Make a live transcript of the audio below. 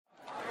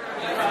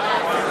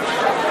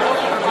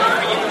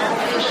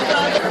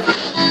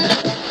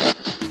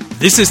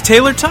This is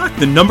Taylor Talk,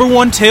 the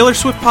 #1 Taylor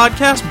Swift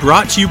podcast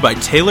brought to you by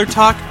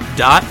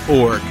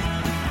TaylorTalk.org.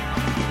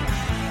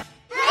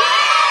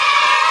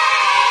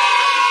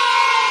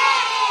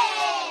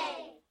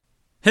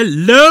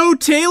 Hello,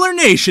 Taylor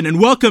Nation, and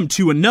welcome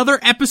to another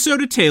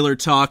episode of Taylor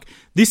Talk.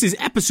 This is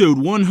episode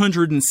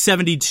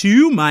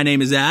 172. My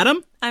name is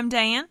Adam. I'm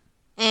Diane.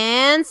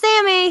 And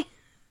Sammy.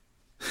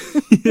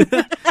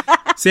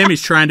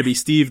 Sammy's trying to be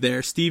Steve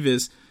there. Steve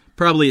is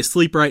probably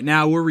asleep right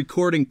now. We're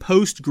recording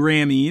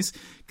post-Grammys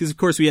because, of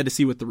course, we had to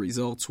see what the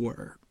results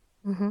were.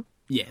 Mm-hmm.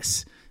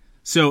 Yes.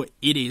 So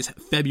it is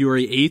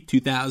February 8th,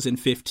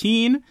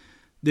 2015.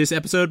 This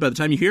episode, by the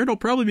time you hear it, it'll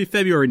probably be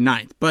February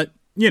 9th. But,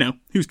 you know,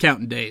 who's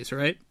counting days,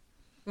 right?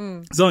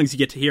 As long as you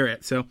get to hear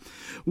it. So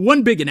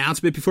one big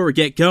announcement before we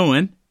get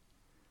going.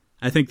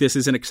 I think this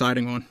is an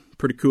exciting one.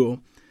 Pretty cool.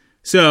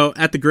 So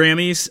at the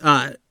Grammys,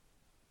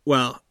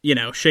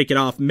 Shake It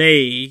Off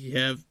may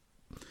have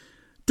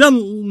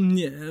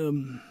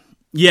done,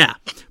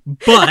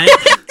 but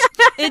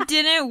it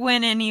didn't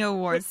win any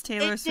awards.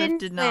 Taylor Swift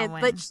did not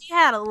win. But she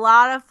had a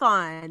lot of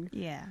fun.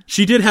 Yeah.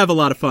 She did have a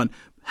lot of fun.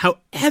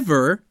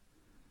 However,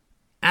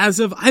 as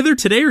of either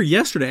today or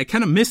yesterday, I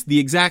kind of missed the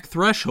exact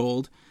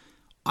threshold.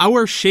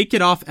 Our Shake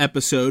It Off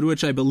episode,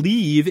 which I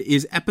believe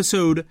is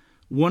episode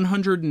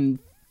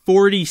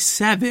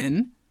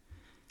 147,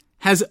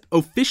 has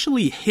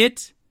officially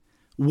hit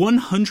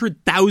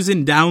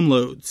 100,000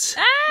 downloads.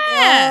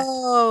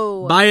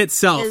 Oh. By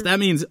itself. That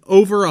means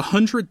over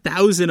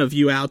 100,000 of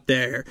you out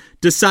there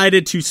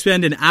decided to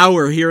spend an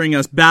hour hearing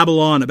us babble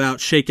on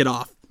about Shake It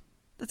Off.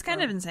 That's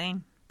kind of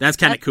insane. That's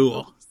kind of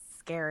cool.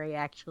 Scary,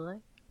 actually.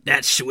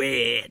 That's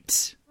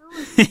sweet.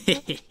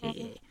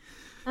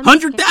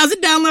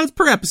 100,000 downloads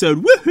per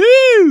episode.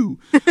 Woohoo!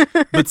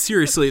 But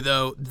seriously,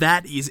 though,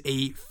 that is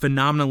a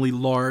phenomenally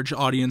large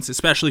audience,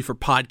 especially for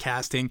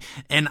podcasting.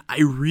 And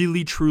I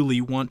really,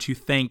 truly want to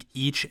thank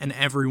each and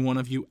every one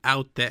of you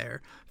out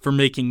there for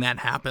making that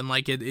happen.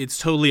 Like, it's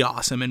totally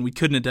awesome, and we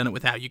couldn't have done it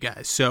without you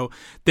guys. So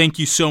thank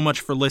you so much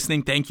for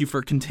listening. Thank you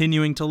for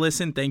continuing to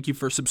listen. Thank you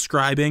for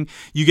subscribing.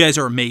 You guys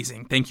are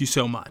amazing. Thank you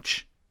so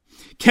much.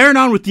 Carrying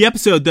on with the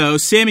episode, though,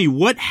 Sammy,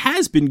 what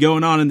has been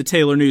going on in the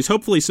Taylor news?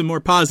 Hopefully some more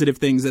positive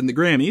things than the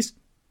Grammys.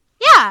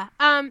 Yeah.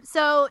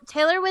 So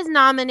Taylor was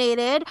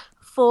nominated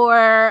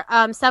for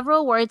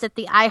several awards at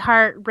the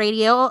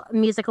iHeartRadio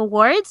Music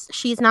Awards.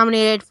 She's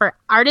nominated for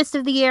Artist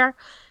of the Year,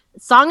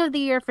 Song of the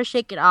Year for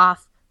Shake It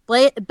Off,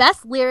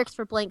 Best Lyrics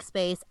for Blank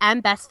Space,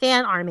 and Best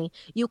Fan Army.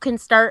 You can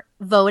start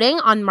voting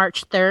on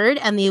March 3rd,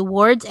 and the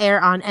awards air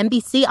on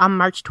NBC on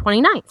March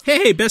 29th.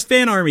 Hey, Best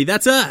Fan Army,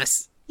 that's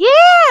us.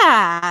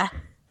 Yeah!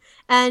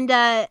 And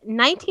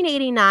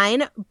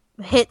 1989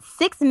 hit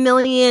 6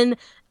 million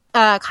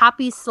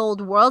copies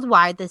sold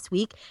worldwide this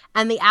week,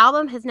 and the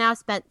album has now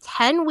spent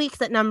 10 weeks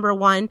at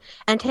 #1,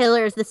 and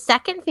Taylor is the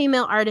second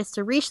female artist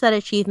to reach that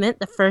achievement,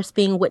 the first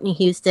being Whitney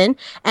Houston,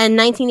 and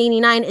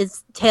 1989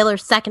 is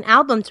Taylor's second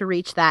album to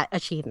reach that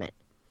achievement.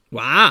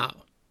 Wow.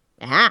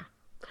 Yeah.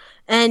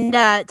 And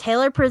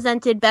Taylor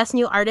presented Best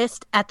New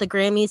Artist at the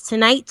Grammys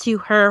tonight to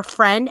her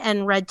friend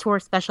and Red Tour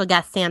special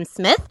guest Sam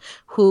Smith,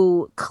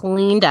 who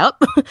cleaned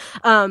up.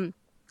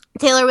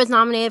 Taylor was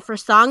nominated for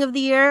Song of the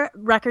Year,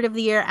 Record of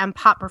the Year, and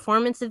Pop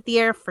Performance of the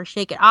Year for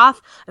Shake It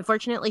Off.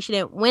 Unfortunately, she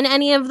didn't win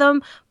any of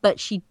them, but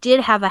she did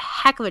have a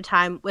heck of a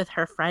time with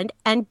her friend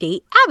and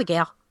date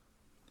Abigail.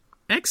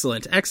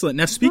 Excellent, excellent.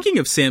 Now, speaking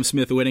of Sam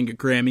Smith winning a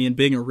Grammy and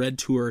being a Red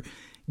Tour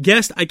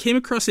guest, I came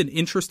across an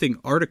interesting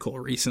article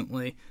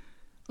recently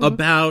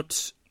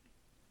about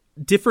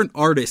different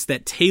artists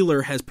that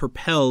Taylor has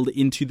propelled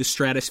into the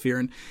stratosphere,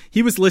 and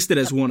he was listed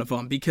as one of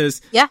them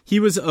because he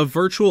was a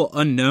virtual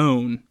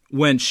unknown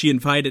when she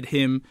invited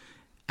him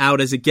out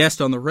as a guest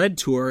on the Red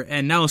Tour,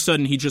 and now all of a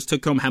sudden he just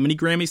took home how many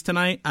Grammys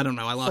tonight? I don't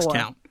know. I lost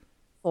count.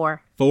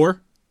 4.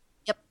 4?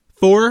 Yep.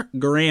 4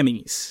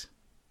 Grammys.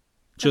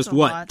 Just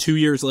what, lot. 2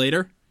 years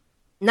later?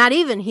 Not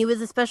even. He was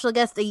a special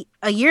guest a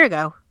year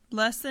ago.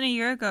 Less than a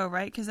year ago,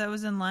 right? Because I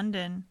was in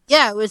London.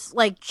 Yeah, it was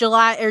like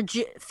July or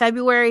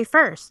February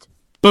 1st.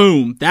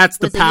 Boom. That's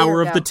the Was a power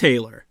year of ago. the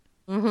Taylor.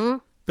 Mm-hmm.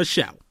 For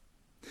show.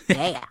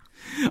 Yeah.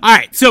 All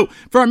right. So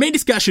for our main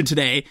discussion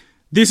today,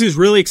 this is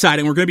really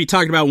exciting. We're going to be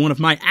talking about one of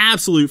my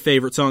absolute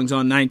favorite songs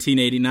on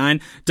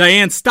 1989.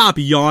 Diane, stop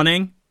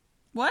yawning.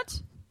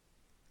 What?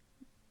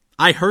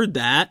 I heard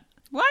that.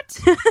 What?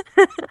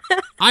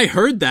 I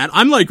heard that.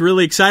 I'm like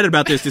really excited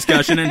about this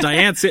discussion, and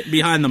Diane's sitting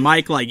behind the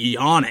mic like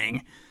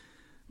yawning.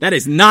 That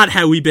is not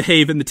how we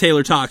behave in the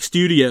Taylor Talk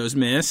studios,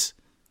 miss.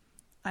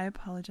 I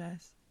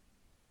apologize.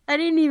 I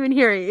didn't even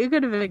hear it. You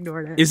could have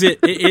ignored it. Is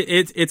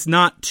it's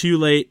not too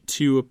late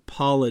to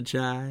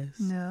apologize?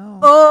 No.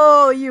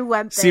 Oh, you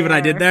went there. See what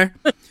I did there?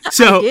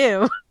 So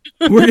You.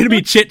 we're going to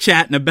be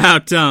chit-chatting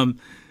about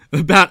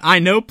I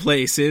Know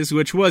Places,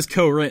 which was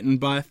co-written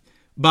by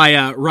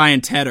Ryan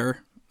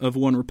Tedder of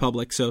One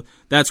Republic. So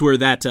that's where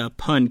that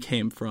pun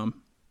came from.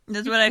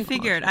 That's what I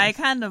figured. I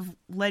kind of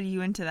led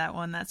you into that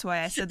one. That's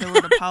why I said the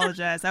word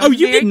apologize. Oh,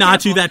 you did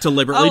not do that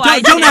deliberately. Oh,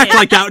 don't act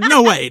like that.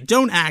 No way.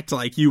 Don't act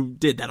like you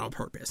did that on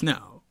purpose.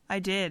 No. I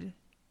did.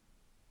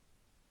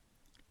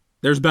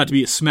 There's about to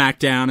be a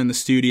smackdown in the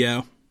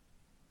studio.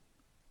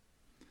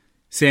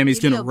 Sammy's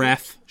going to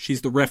ref.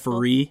 She's the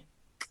referee.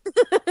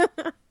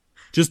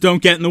 Just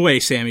don't get in the way,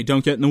 Sammy.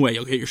 Don't get in the way.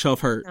 You'll get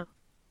yourself hurt.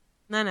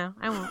 No,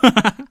 I won't.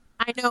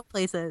 I know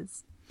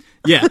places.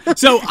 Yeah,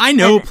 so I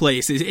know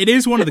places. It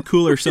is one of the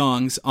cooler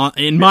songs,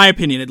 in my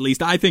opinion at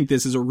least. I think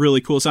this is a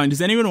really cool song.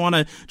 Does anyone want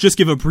to just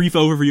give a brief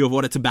overview of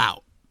what it's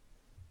about?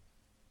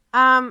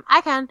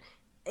 I can.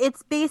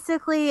 It's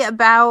basically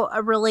about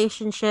a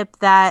relationship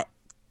that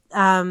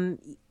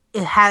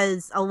it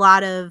has a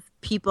lot of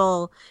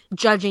people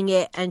judging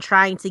it and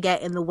trying to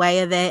get in the way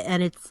of it,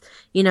 and it's,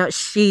 you know,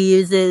 she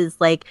uses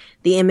like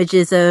the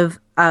images of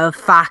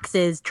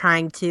foxes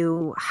trying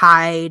to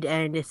hide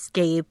and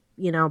escape,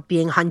 you know,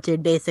 being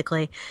hunted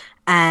basically,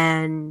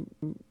 and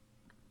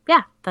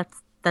yeah,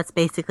 that's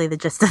basically the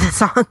gist of the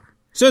song.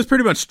 So it's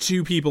pretty much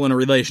two people in a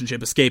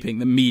relationship escaping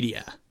the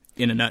media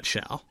in a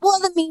nutshell. Well,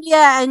 the media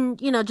and,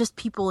 you know, just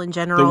people in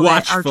general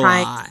that are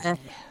trying to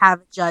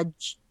have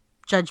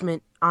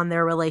judgment on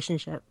their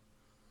relationship.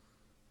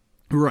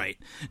 Right.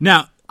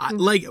 Now,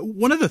 like,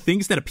 one of the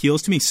things that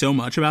appeals to me so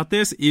much about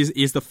this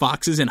is the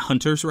foxes and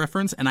hunters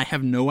reference, and I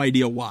have no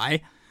idea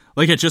why.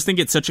 Like, I just think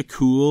it's such a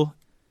cool...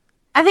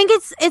 I think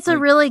it's a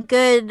really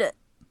good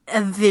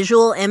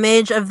visual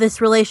image of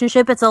this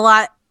relationship. It's a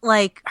lot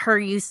like her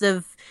use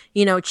of,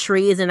 you know,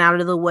 trees and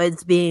out of the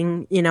woods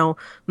being, you know,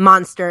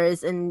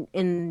 monsters, and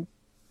in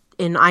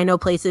I Know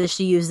Places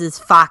she uses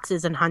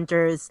foxes and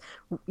hunters,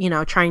 you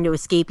know, trying to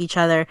escape each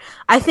other.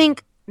 I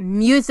think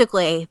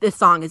musically this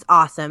song is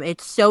awesome.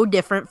 It's so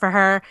different for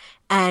her,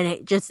 and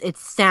it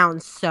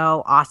sounds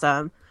so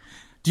awesome.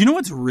 Do you know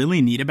what's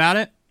really neat about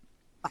it?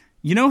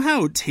 You know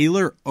how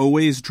Taylor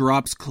always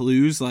drops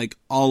clues like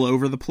all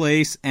over the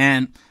place,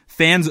 and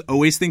fans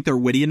always think they're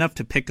witty enough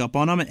to pick up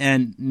on them,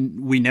 and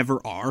we never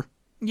are?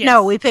 Yes.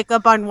 No, we pick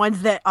up on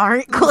ones that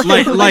aren't clues.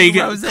 Like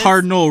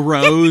Cardinal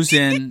Rose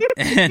and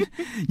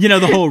you know,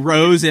 the whole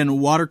rose and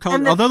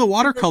watercolor. Although the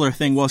watercolor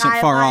thing wasn't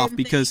far off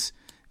because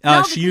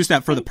she used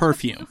that for the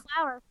perfume.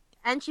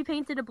 And she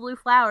painted a blue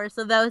flower,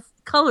 so those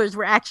colors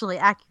were actually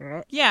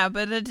accurate. Yeah,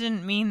 but it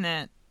didn't mean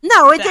that.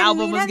 No, it the didn't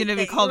album mean was going to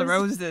be called was...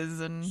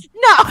 Roses and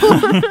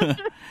no.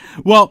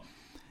 Well,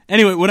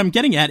 anyway, what I'm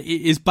getting at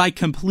is by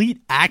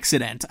complete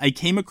accident, I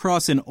came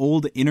across an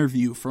old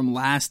interview from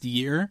last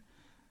year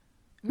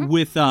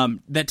with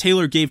that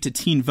Taylor gave to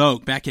Teen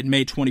Vogue back in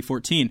May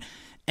 2014,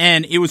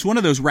 and it was one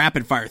of those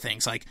rapid fire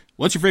things like,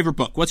 "What's your favorite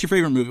book? What's your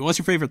favorite movie? What's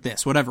your favorite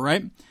this? Whatever,"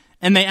 right?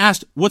 And they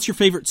asked, "What's your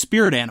favorite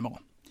spirit animal?"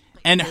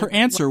 And her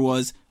answer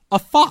was a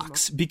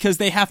fox, because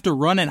they have to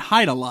run and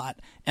hide a lot,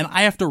 and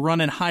I have to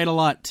run and hide a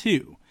lot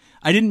too.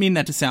 I didn't mean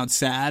that to sound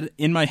sad.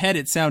 In my head,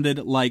 it sounded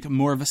like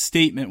more of a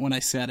statement when I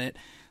said it.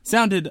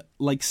 Sounded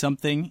like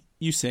something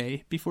you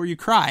say before you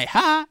cry.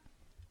 Ha!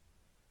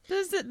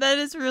 That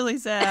is really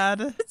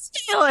sad. It's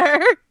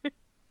Taylor.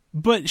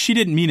 But she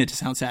didn't mean it to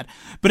sound sad.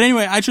 But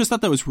anyway, I just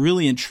thought that was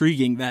really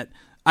intriguing that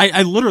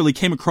I literally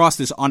came across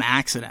this on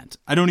accident.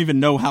 I don't even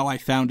know how I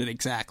found it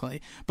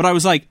exactly. But I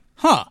was like,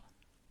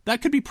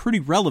 that could be pretty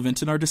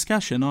relevant in our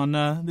discussion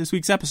on this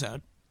week's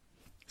episode.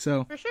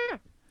 So for sure.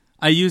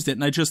 I used it,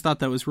 and I just thought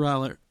that was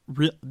Didn't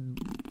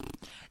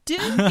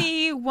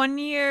the 1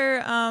 year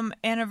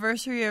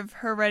anniversary of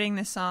her writing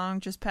this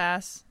song just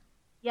pass?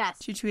 Yes.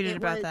 She tweeted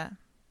about that.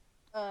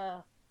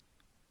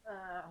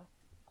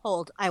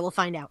 Hold, I will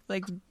find out.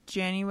 Like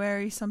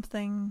January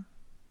something.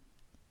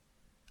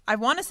 I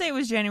want to say it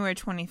was January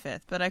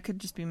 25th, but I could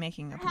just be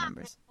making up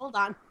numbers. Hold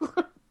on.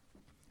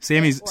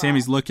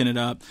 Sammy's looking it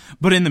up.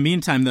 But in the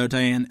meantime, though,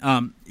 Diane,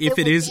 if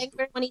it is...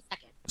 January 22nd.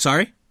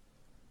 Sorry?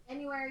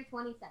 January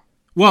 22nd.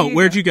 Whoa,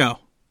 where'd you go?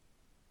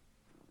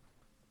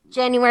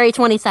 January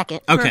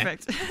 22nd. Okay.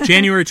 Perfect.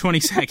 January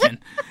 22nd.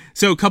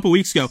 So a couple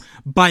weeks ago.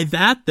 By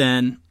that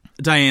then,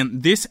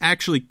 Diane, this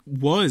actually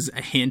was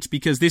a hint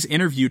because this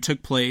interview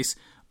took place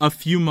a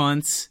few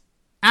months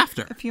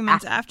after.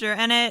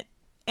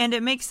 And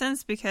it makes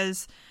sense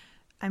because,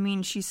 I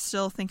mean, she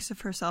still thinks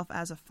of herself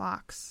as a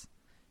fox.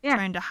 Yeah.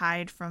 Trying to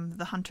hide from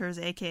the hunters,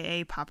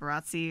 a.k.a.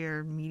 paparazzi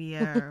or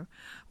media or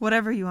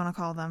whatever you want to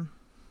call them.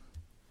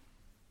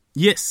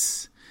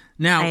 Yes.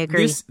 Now,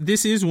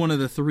 this is one of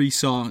the 3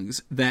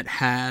 songs that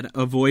had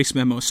a voice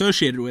memo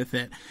associated with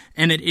it,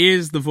 and it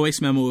is the voice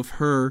memo of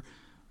her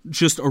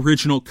just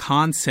original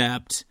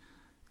concept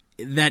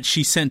that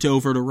she sent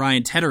over to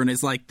Ryan Tedder and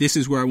is like, this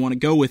is where I want to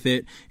go with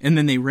it, and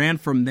then they ran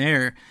from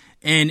there.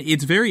 And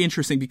it's very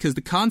interesting because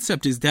the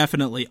concept is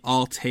definitely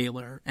all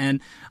Taylor.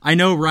 And I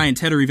know Ryan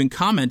Tedder even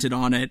commented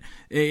on it,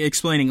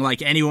 explaining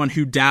like anyone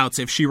who doubts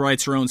if she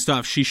writes her own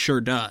stuff, she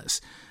sure does.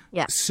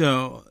 Yeah.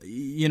 So,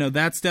 you know,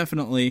 that's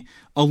definitely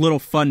a little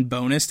fun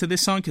bonus to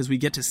this song because we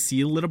get to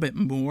see a little bit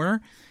more.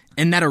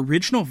 And that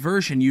original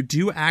version, you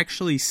do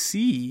actually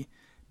see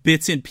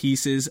bits and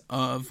pieces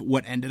of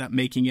what ended up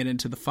making it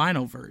into the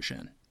final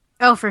version.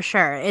 Oh, for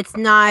sure. It's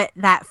not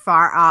that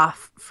far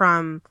off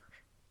from,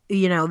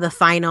 you know, the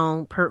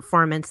final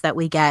performance that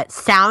we get.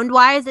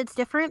 Sound-wise, it's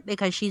different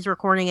because she's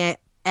recording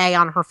it, A,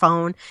 on her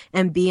phone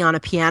and B, on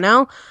a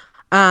piano.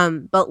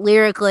 But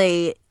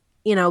lyrically,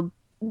 you know,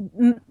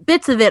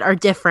 bits of it are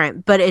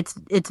different, but it's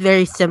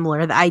very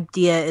similar. The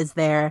idea is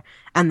there,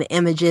 and the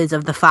images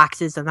of the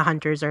foxes and the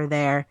hunters are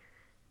there.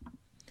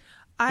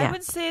 I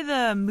would say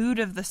the mood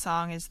of the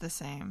song is the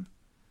same.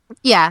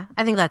 Yeah,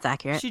 I think that's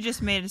accurate. She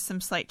just made some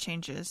slight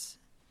changes.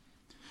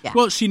 Yeah.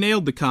 Well, she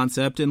nailed the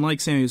concept, and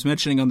like Sammy was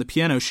mentioning on the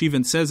piano, she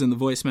even says in the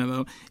voice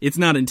memo, it's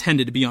not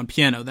intended to be on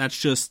piano. That's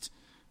just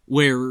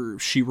where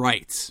she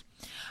writes.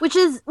 Which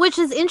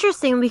is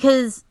interesting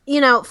because,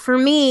 you know, for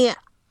me,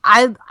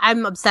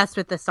 I'm obsessed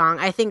with this song.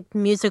 I think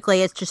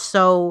musically it's just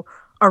so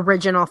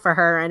original for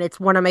her, and it's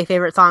one of my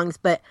favorite songs,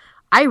 but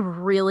I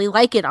really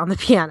like it on the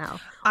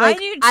piano. Like, I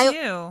do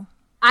too.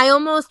 I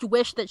almost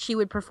wish that she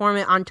would perform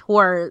it on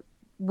tour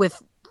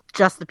with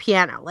just the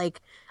piano.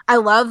 Like, I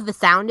love the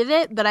sound of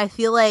it, but I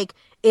feel like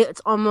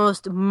it's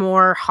almost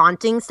more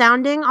haunting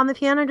sounding on the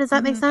piano. Does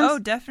that make sense? Oh,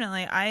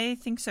 definitely. I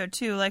think so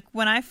too. Like,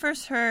 when I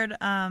first heard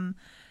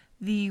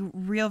the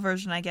real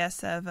version, I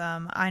guess, of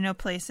I Know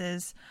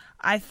Places,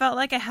 I felt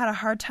like I had a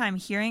hard time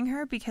hearing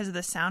her because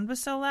the sound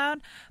was so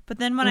loud. But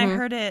then when I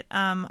heard it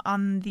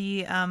on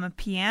the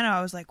piano,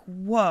 I was like,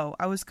 whoa,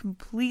 I was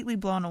completely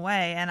blown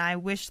away. And I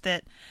wish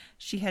that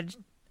she had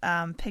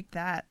picked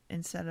that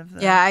instead of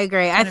the I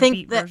agree. I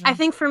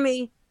think for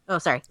me, oh,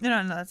 sorry.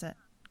 No, that's it.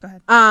 Go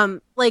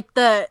ahead. Like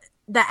the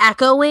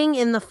echoing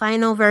in the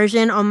final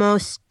version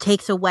almost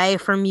takes away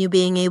from you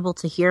being able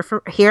to hear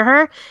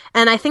her,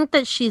 and I think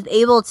that she's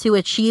able to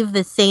achieve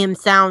the same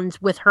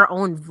sounds with her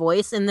own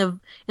voice in the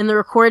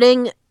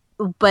recording,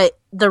 but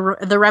the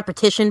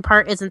repetition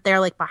part isn't there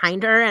like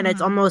behind her, and it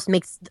almost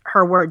makes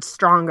her words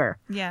stronger.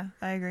 Yeah,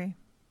 I agree.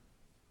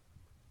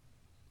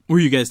 Were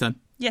you guys done?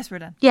 Yes, we're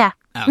done. Yeah.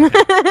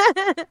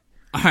 Okay.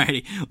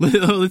 Alrighty,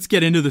 let's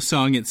get into the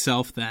song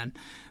itself then.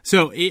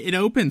 So it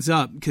opens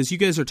up, because you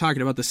guys are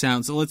talking about the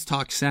sound, so let's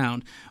talk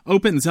sound.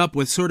 Opens up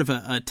with sort of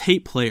a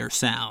tape player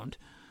sound.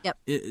 Yep.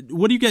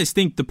 What do you guys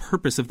think the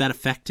purpose of that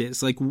effect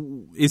is? Like,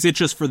 is it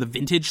just for the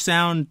vintage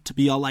sound to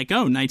be all like,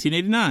 oh,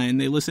 1989,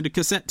 they listened to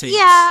cassette tapes?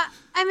 Yeah,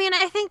 I mean,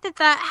 I think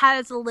that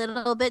has a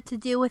little bit to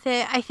do with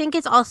it. I think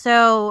it's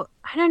also,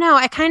 I don't know,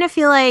 I kind of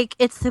feel like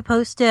it's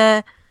supposed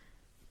to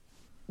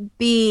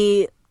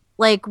be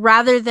like,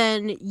 rather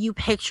than you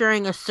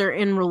picturing a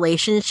certain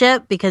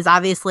relationship, because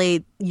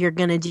obviously you're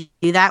going to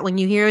do that when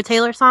you hear a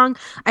Taylor song,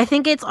 I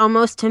think it's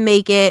almost to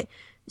make it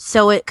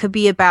so it could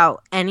be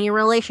about any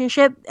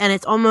relationship, and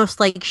it's almost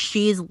like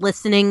she's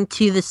listening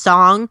to the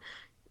song.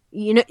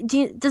 You know,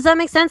 does that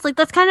make sense? Like,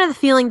 that's kind of the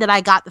feeling that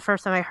I got the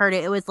first time I heard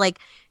it. It was like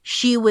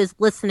she was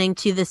listening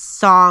to this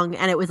song,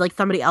 and it was like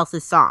somebody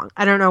else's song.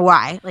 I don't know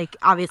why. Like,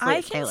 obviously,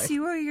 I can see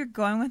where you're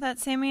going with that,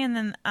 Sammy, and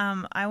then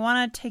I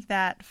want to take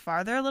that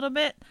farther a little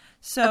bit.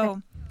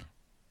 So,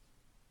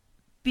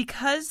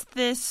 because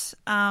this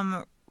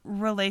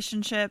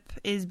relationship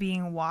is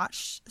being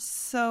watched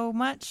so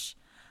much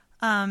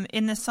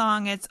in the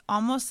song, it's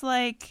almost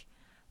like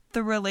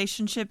the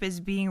relationship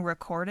is being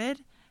recorded.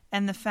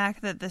 And the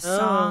fact that the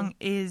song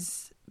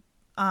is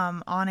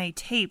on a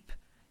tape,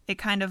 it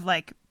kind of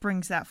like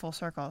brings that full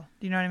circle.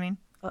 Do you know what I mean?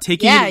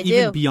 Taking it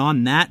even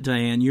beyond that,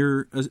 Diane,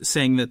 you're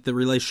saying that the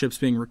relationship's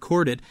being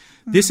recorded.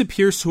 Mm-hmm. This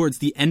appears towards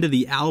the end of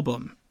the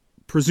album,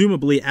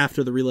 presumably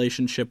after the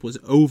relationship was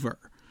over.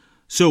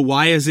 So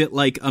why is it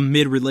like a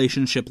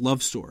mid-relationship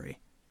love story?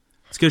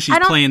 It's because she's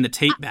playing the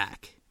tape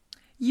back.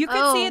 You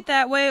could see it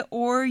that way,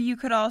 or you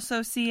could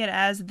also see it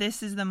as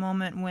this is the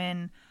moment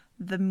when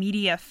the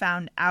media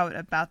found out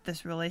about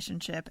this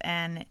relationship,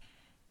 and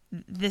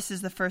this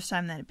is the first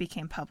time that it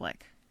became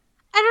public.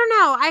 I don't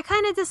know. I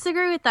kind of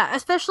disagree with that,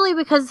 especially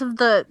because of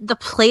the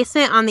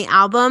placement on the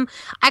album.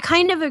 I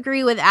kind of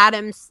agree with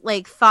Adam's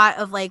like thought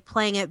of like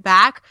playing it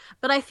back,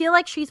 but I feel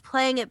like she's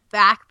playing it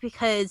back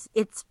because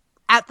it's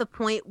at the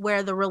point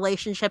where the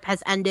relationship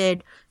has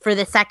ended for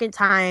the second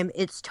time.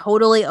 It's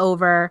totally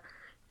over,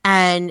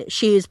 and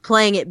she's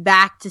playing it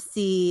back to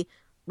see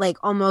like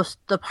almost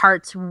the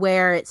parts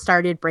where it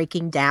started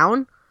breaking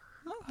down.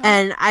 Okay.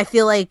 And I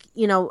feel like,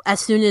 you know, as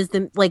soon as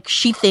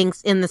she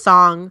thinks in the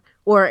song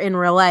or in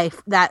real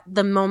life that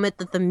the moment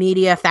that the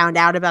media found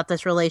out about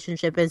this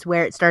relationship is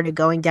where it started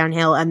going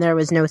downhill and there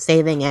was no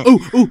saving it.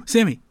 Oh,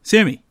 Sammy.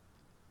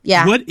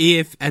 Yeah. What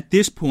if at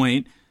this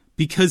point,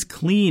 because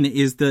Clean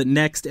is the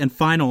next and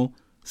final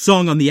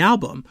song on the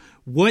album,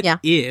 what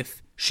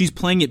if she's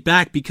playing it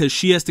back because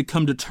she has to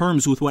come to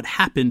terms with what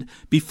happened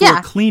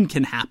before Clean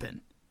can happen?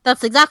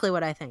 That's exactly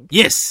what I think.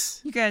 Yes.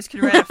 You guys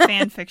could write a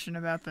fan fiction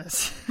about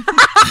this.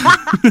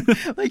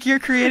 Like, you're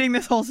creating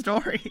this whole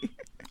story.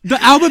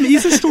 The album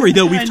is a story,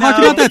 though. We've talked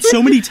about that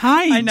so many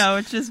times. I know,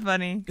 it's just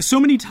funny. So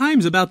many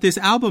times about this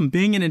album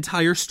being an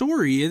entire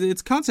story.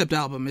 It's a concept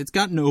album. It's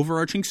got an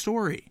overarching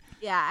story.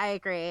 Yeah, I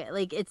agree.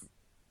 Like, it's...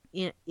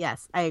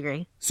 yes, I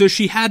agree. So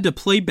she had to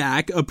play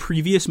back a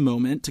previous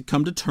moment to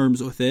come to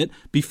terms with it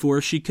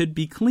before she could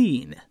be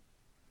clean.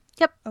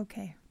 Yep.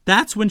 Okay.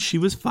 That's when she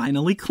was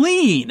finally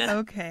clean.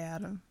 Okay,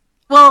 Adam.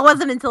 Well, it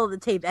wasn't until the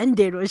tape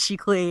ended was she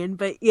clean,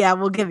 but yeah,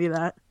 we'll give you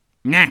that.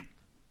 Nah.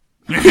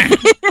 All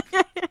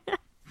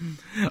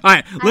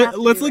right,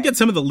 let's look at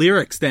some of the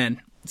lyrics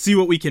then. See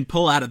what we can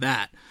pull out of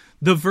that.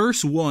 The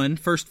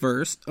first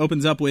verse,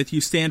 opens up with, "You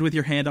stand with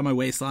your hand on my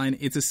waistline.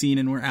 It's a scene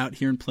and we're out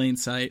here in plain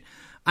sight.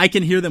 I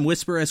can hear them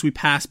whisper as we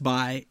pass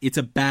by. It's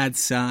a bad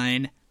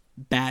sign.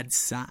 Bad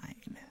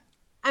sign."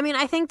 I mean,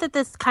 I think that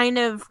this kind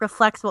of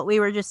reflects what we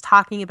were just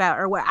talking about,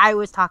 or what I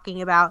was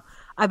talking about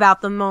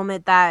the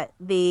moment that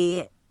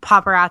the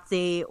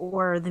paparazzi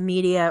or the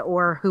media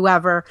or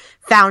whoever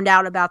found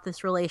out about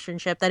this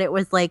relationship, that it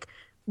was like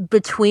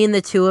between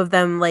the two of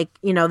them, like,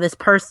 you know, this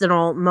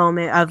personal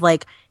moment of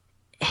like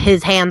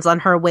his hands on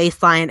her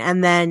waistline,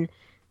 and then,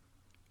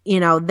 you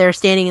know, they're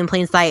standing in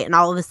plain sight and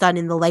all of a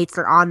sudden the lights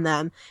are on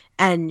them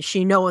and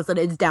she knows that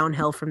it's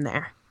downhill from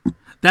there.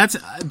 That's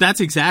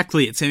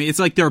exactly it, Sammy. It's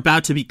like they're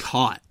about to be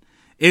caught.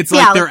 It's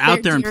like they're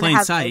out there in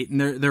plain sight and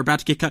they're about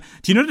to get caught.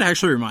 Do you know what it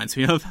actually reminds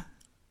me of?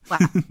 Wow.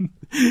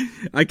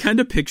 I kind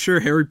of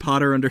picture Harry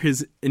Potter under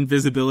his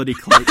invisibility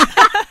cloak.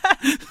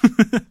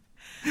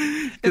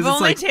 If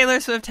only Taylor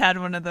Swift had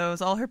one of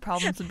those, all her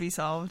problems would be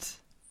solved.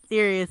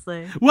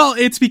 Seriously. Well,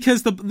 it's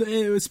because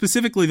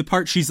specifically the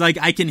part she's like,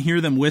 "I can hear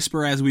them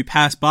whisper as we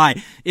pass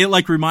by." It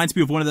like reminds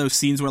me of one of those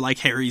scenes where like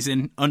Harry's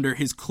in under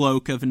his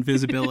cloak of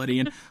invisibility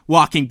and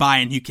walking by,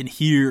 and you can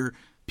hear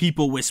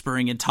people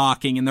whispering and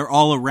talking, and they're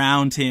all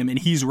around him, and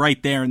he's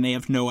right there, and they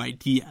have no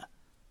idea.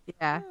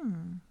 Yeah.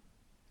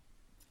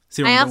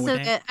 See where I'm going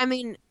with that? I also, I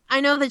mean,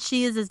 I know that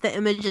she uses the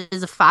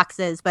images of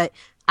foxes, but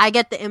I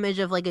get the image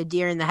of like a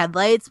deer in the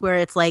headlights, where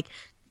it's like,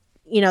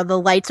 you know, the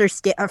lights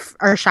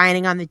are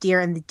shining on the deer,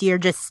 and the deer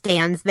just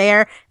stands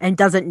there and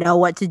doesn't know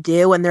what to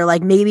do, and they're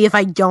like, maybe if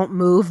I don't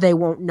move, they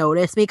won't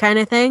notice me, kind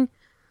of thing.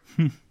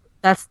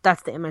 That's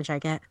the image I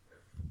get.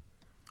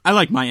 I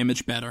like my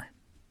image better.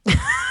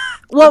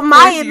 Well,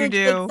 my image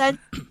makes sense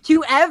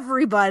to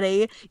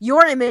everybody.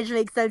 Your image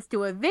makes sense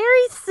to a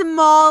very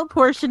small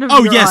portion of your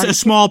audience. A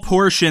small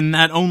portion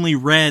that only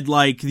read,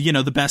 like, you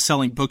know, the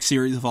best-selling book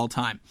series of all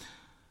time.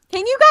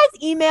 Can you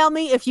guys email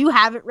me if you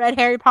haven't read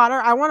Harry Potter?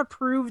 I want to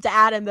prove to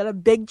Adam that a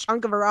big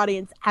chunk of our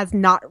audience has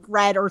not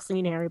read or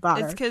seen Harry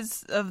Potter. It's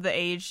because of the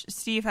age.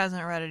 Steve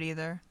hasn't read it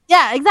either.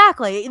 Yeah,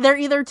 exactly. They're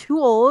either too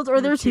old or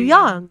they're too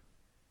young.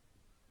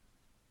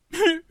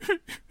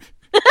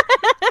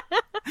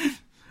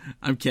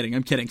 I'm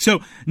kidding.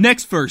 So,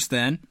 next verse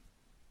then,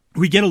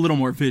 we get a little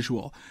more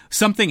visual.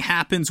 Something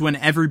happens when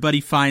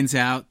everybody finds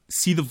out.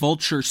 See the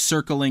vulture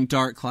circling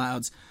dark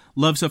clouds.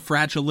 Love's a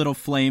fragile little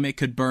flame. It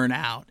could burn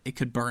out.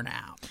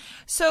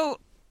 So,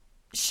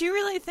 she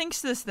really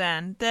thinks this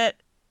then, that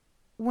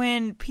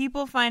when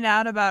people find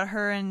out about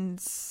her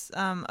and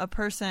a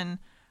person,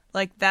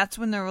 like, that's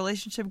when their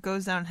relationship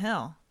goes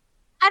downhill.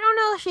 I don't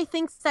know if she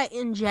thinks that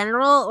in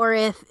general or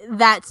if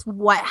that's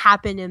what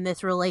happened in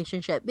this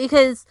relationship.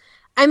 Because,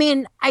 I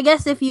mean, I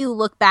guess if you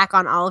look back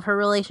on all of her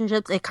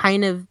relationships, it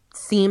kind of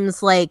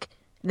seems like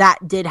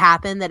that did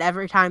happen, that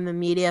every time the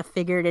media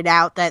figured it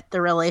out, that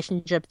the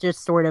relationship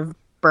just sort of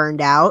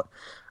burned out.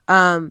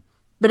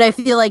 But I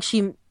feel like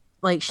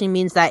she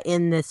means that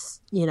in this,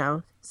 you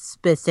know,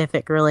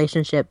 specific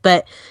relationship.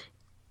 But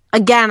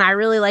again, I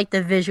really like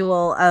the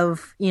visual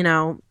of, you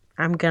know,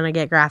 I'm gonna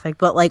get graphic,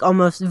 but like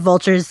almost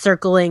vultures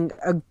circling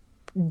a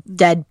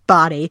dead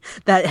body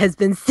that has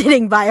been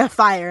sitting by a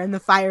fire, and the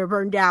fire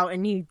burned out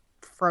and he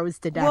froze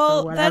to death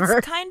or whatever.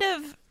 That's kind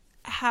of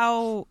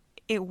how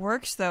it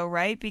works though,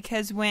 right?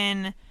 Because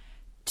when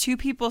two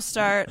people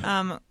start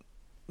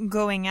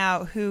going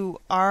out who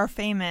are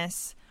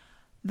famous,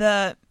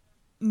 the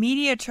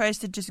media tries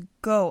to just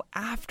go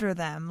after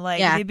them,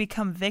 like they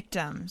become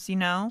victims, you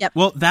know? Yep.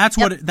 Well, that's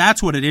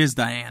what it is,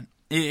 Diane.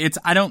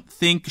 I don't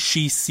think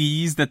she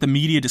sees that the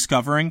media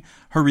discovering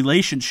her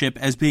relationship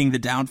as being the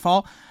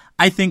downfall.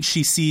 I think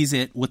she sees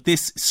it. What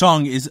this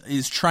song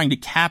is trying to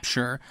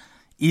capture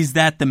is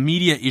that the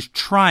media is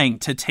trying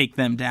to take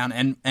them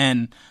down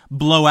and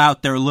blow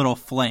out their little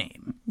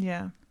flame.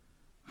 Yeah.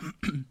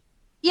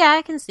 Yeah,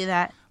 I can see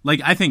that. Like,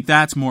 I think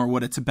that's more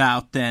what it's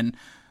about than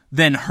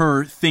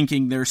her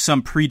thinking there's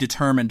some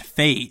predetermined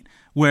fate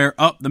where,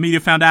 the media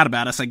found out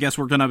about us. I guess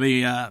we're going to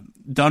be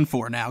done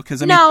for now.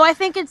 I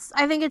think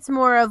it's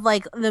more of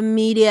like the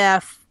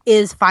media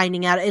is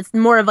finding out. It's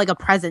more of like a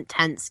present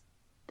tense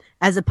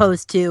as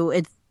opposed to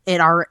I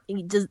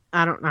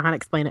don't know how to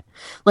explain it.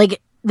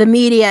 Like, the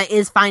media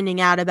is finding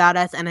out about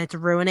us and it's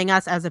ruining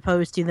us, as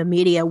opposed to the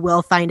media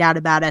will find out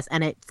about us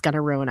and it's going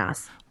to ruin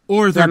us.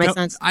 Does that make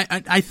sense?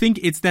 I think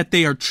it's that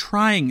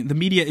the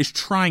media is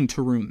trying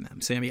to ruin them,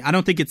 Sammy. I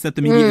don't think it's that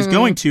the media is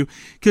going to,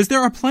 because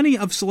there are plenty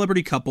of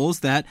celebrity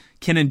couples that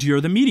can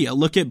endure the media.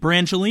 Look at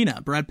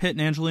Brangelina, Brad Pitt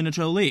and Angelina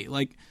Jolie.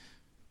 Like,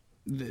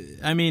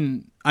 I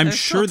mean, I'm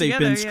sure they've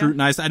been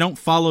scrutinized. I don't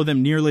follow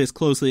them nearly as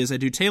closely as I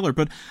do Taylor,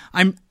 but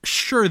I'm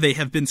sure they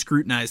have been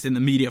scrutinized in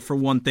the media for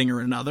one thing or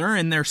another,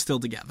 and they're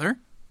still together.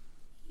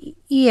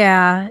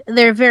 Yeah,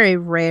 they're very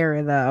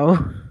rare,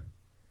 though.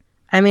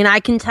 I mean, I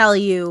can tell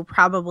you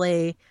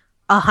probably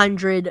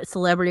 100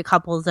 celebrity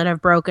couples that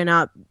have broken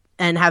up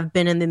and have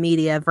been in the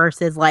media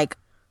versus like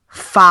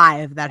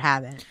 5 that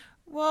haven't.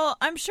 Well,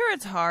 I'm sure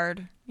it's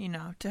hard, you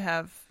know, to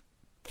have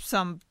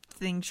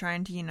something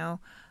trying to, you know,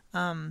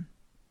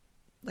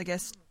 I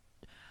guess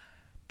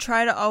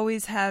try to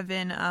always have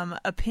an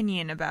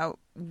opinion about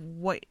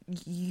what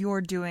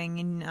you're doing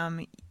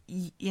in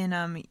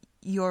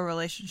your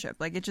relationship.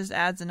 Like, it just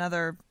adds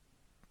another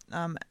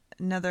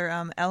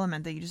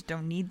element that you just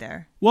don't need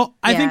there. Well,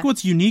 I think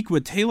what's unique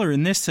with Taylor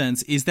in this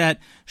sense is that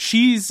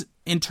she's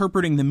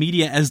interpreting the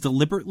media as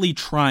deliberately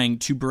trying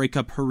to break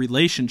up her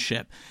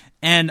relationship.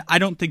 And I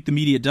don't think the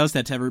media does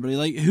that to everybody.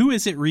 Like, who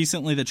is it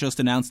recently that just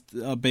announced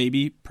a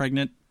baby,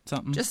 pregnant,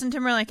 something? Justin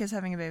Timberlake is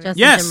having a baby.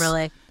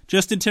 Timberlake.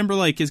 Justin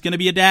Timberlake is going to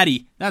be a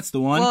daddy. That's the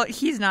one. Well,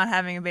 he's not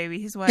having a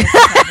baby. His wife is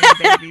having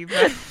a baby,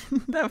 but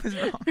that was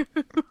wrong.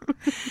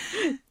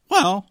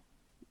 Well,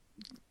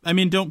 I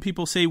mean, don't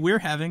people say we're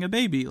having a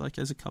baby, like,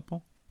 as a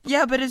couple?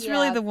 Yeah, but it's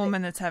really the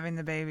woman that's having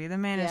the baby. The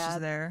man is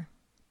just there.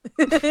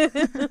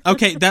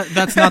 Okay,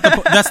 that's not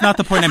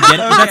the point I'm getting.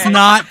 Okay. That's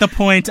not the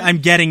point I'm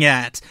getting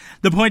at.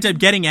 The point I'm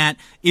getting at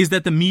is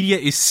that the media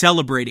is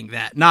celebrating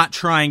that, not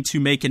trying to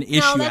make an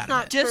issue out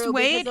of it. Just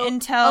wait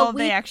until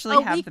they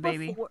actually have the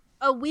baby.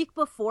 A week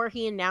before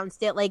he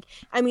announced it, like,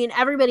 I mean,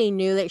 everybody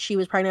knew that she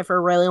was pregnant for a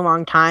really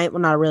long time. Well,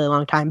 not a really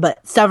long time,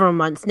 but several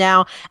months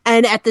now.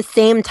 And at the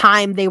same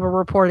time, they were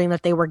reporting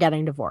that they were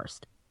getting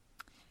divorced.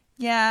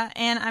 Yeah,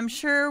 and I'm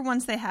sure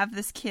once they have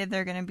this kid,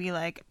 they're going to be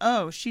like,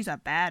 oh, she's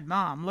a bad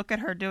mom. Look at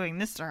her doing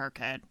this to her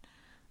kid.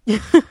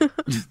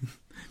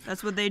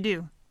 That's what they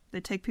do.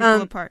 They take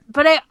people apart.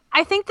 But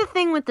I think the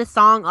thing with the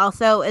song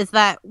also is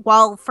that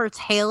while for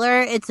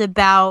Taylor, it's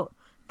about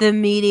the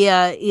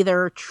media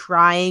either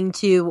trying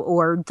to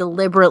or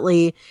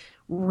deliberately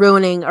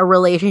ruining a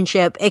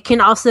relationship, it can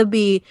also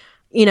be,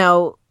 you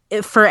know,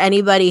 for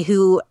anybody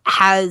who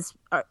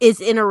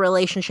is in a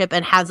relationship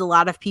and has a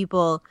lot of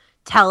people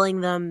telling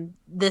them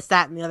this,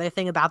 that, and the other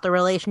thing about the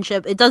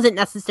relationship. It doesn't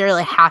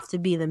necessarily have to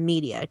be the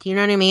media. Do you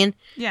know what I mean?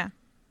 Yeah.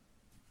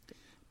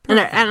 And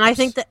I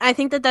think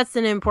that that's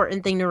an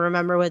important thing to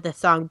remember with this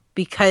song,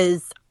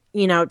 because,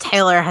 you know,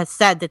 Taylor has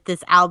said that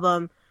this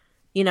album,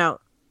 you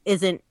know,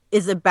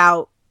 is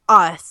about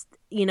us,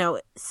 you know,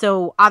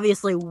 so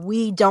obviously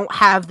we don't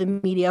have the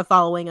media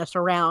following us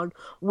around.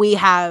 We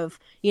have,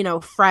 you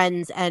know,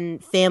 friends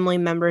and family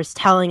members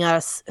telling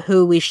us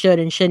who we should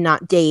and should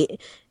not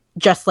date,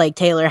 just like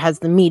Taylor has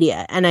the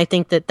media. And I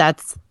think that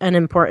that's an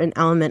important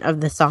element of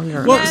the song.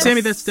 Well,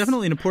 Sammy, that's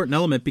definitely an important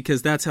element,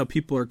 because that's how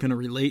people are going to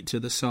relate to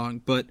the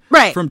song. But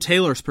from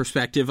Taylor's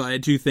perspective, I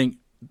do think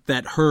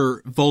that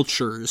her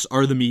vultures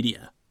are the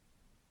media.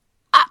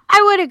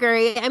 I would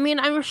agree. I mean,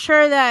 I'm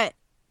sure that,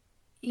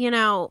 you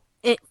know,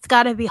 it's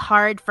got to be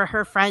hard for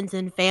her friends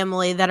and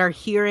family that are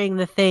hearing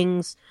the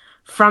things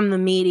from the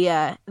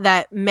media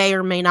that may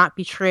or may not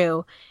be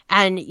true.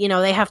 And, you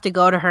know, they have to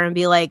go to her and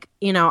be like,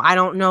 you know, I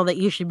don't know that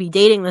you should be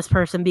dating this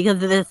person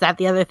because of this, that,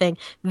 the other thing.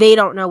 They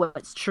don't know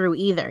what's true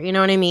either. You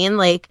know what I mean?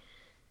 Like,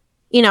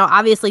 you know,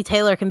 obviously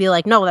Taylor can be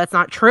like, no, that's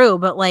not true.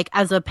 But like,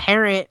 as a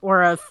parent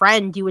or a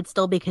friend, you would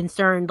still be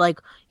concerned.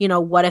 Like, you know,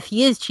 what if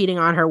he is cheating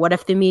on her? What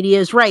if the media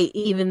is right?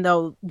 Even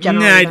though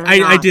generally,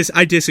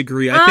 I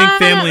disagree. I think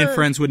family and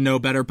friends would know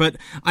better. But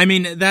I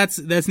mean, that's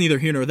neither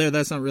here nor there.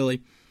 That's not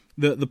really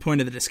the point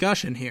of the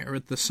discussion here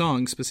with the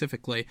song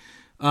specifically.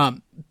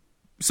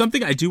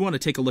 Something I do want to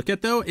take a look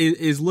at, though,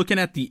 is looking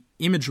at the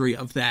imagery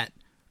of that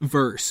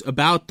verse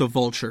about the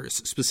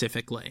vultures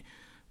specifically,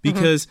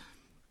 because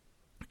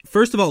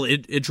first of all,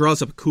 it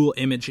draws up a cool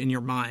image in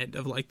your mind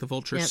of like the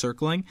vultures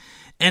circling.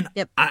 And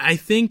I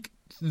think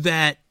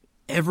that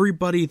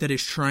everybody that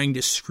is trying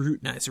to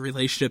scrutinize a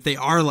relationship, they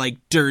are like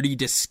dirty,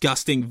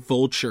 disgusting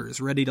vultures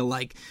ready to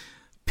like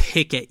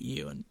pick at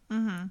you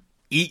and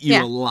eat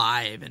you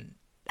alive. And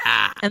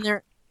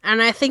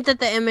I think that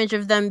the image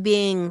of them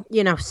being,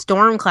 you know,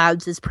 storm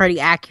clouds is pretty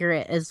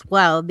accurate as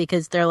well,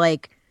 because they're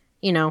like,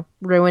 you know,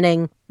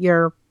 ruining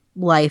your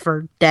life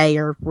or day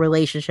or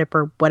relationship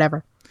or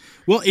whatever.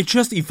 Well, it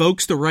just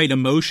evokes the right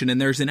emotion, and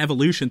there's an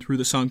evolution through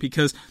the song,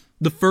 because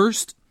the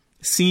first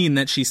scene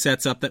that she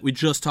sets up that we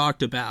just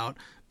talked about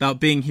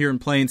being here in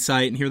plain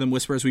sight and hear them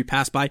whisper as we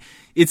pass by,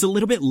 it's a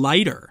little bit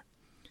lighter.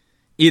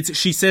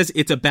 She says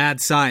it's a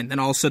bad sign, then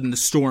all of a sudden the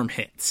storm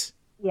hits.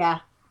 Yeah.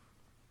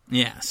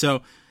 Yeah,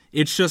 so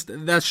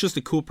that's just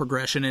a cool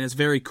progression, and it's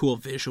very cool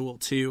visual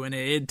too, and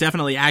it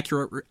definitely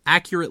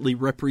accurately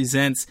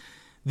represents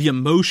the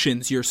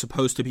emotions you're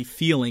supposed to be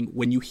feeling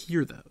when you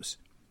hear those.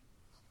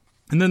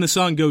 And then the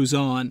song goes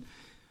on.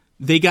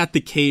 They got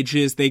the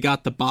cages, they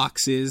got the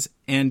boxes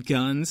and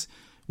guns.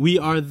 They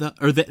are the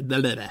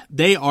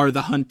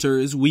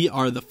hunters, we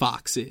are the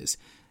foxes,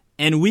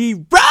 and we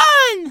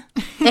run.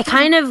 It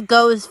kind of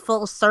goes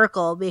full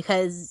circle,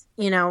 because,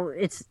 you know,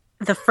 it's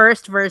the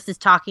first verse is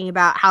talking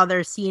about how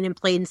they're seen in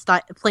plain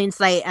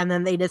sight, and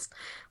then they just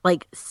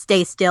like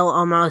stay still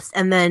almost.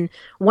 And then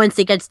once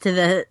it gets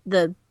to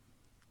the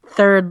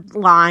third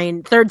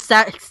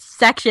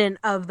section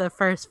of the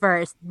first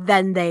verse,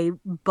 then they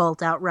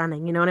bolt out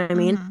running. You know what I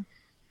mean? Mm-hmm.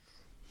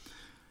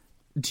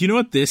 Do you know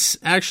what this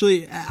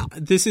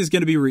is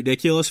going to be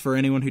ridiculous for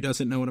anyone who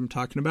doesn't know what I'm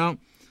talking about?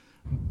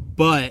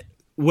 But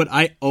what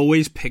I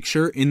always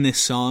picture in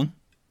this song,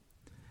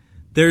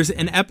 there's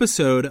an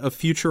episode of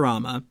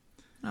Futurama.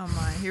 Oh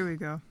my, here we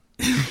go.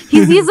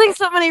 He's using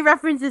so many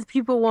references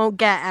people won't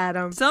get,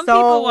 Adam. Some so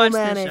people watch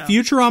many. the show.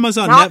 Futurama's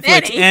on Not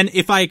Netflix, many. and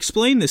if I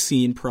explain the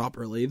scene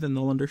properly, then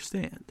they'll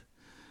understand.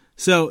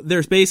 So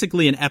there's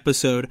basically an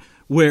episode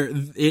where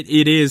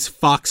it is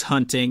fox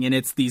hunting, and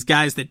it's these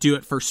guys that do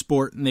it for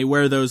sport, and they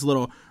wear those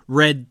little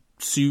red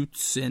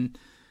suits, and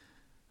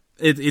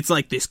it's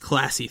like this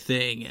classy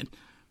thing.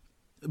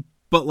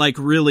 But like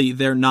really,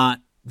 they're not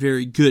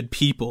very good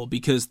people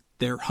because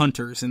they're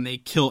hunters and they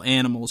kill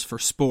animals for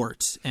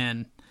sport.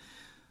 And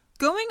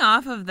Going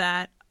off of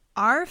that,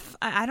 I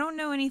don't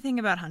know anything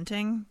about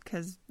hunting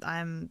because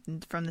I'm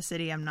from the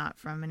city. I'm not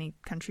from any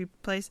country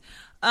place.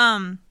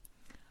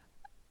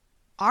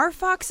 Are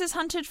foxes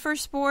hunted for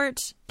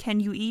sport? Can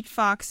you eat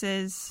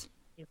foxes?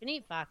 You can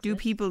eat foxes. Do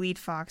people eat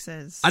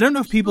foxes? I don't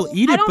know if people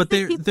eat I it, don't but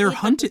think people they're eat them,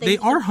 hunted. but They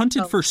they are just hunted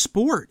don't. for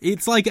sport.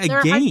 It's like a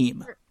They're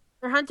game.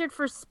 they're hunted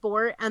for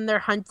sport, and they're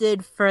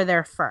hunted for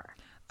their fur.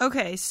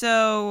 Okay,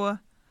 so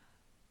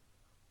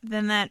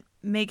then that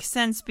makes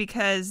sense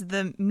because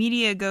the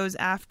media goes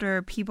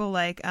after people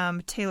like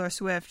Taylor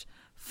Swift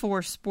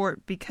for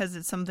sport because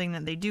it's something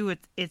that they do.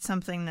 It's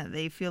something that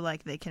they feel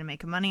like they can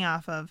make money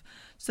off of.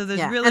 So there's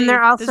Yeah, really and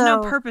they're there's no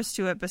also- purpose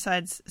to it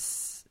besides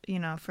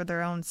for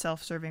their own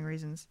self-serving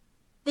reasons.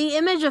 The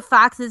image of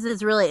foxes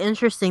is really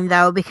interesting,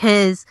 though,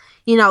 because,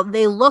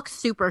 they look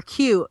super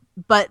cute,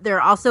 but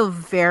they're also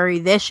very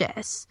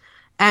vicious.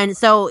 And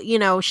so,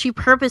 she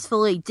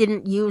purposefully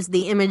didn't use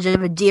the image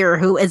of a deer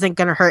who isn't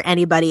going to hurt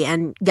anybody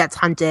and gets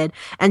hunted.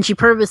 And she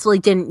purposely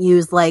didn't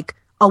use, like,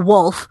 a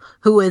wolf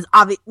who is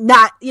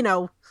not,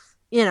 Wolves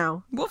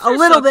a are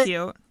little so bit.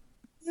 cute.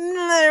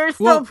 They're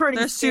still Well, pretty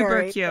They're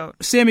scary. super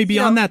cute. Sammy,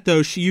 beyond that,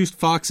 though, she used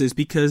foxes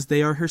because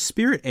they are her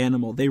spirit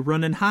animal. They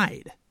run and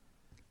hide.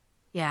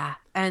 Yeah,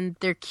 and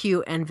they're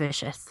cute and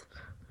vicious.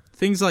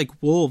 Things like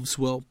wolves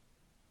will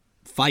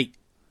fight.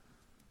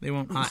 They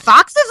won't hide.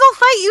 Foxes will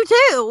fight you,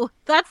 too.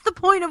 That's the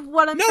point of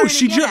what I'm No, trying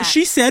to get at.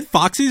 she said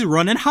foxes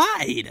run and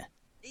hide.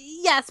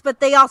 Yes, but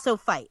they also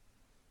fight.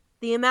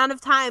 The amount of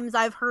times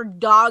I've heard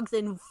dogs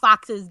and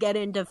foxes get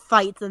into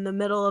fights in the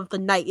middle of the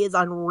night is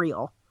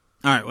unreal.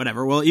 All right,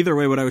 whatever. Well, either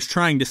way, what I was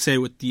trying to say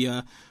with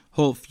the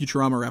whole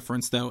Futurama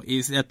reference, though,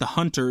 is that the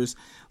hunters,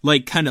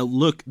 like, kind of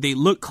look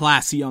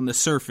classy on the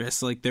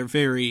surface. Like, they're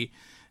very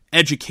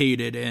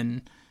educated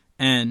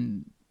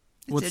and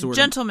what's It's the a word?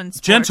 gentleman's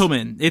sport.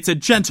 Gentleman. It's a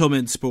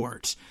gentleman's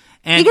sport.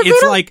 And Because they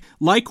it's don't- like,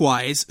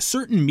 likewise,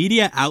 certain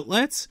media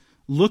outlets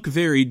look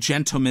very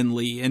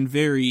gentlemanly and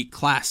very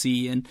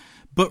classy,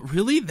 but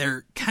really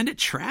they're kind of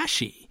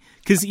trashy.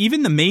 Because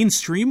even the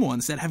mainstream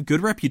ones that have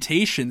good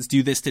reputations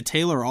do this to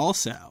Taylor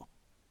also.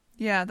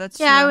 Yeah, that's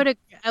Yeah, true.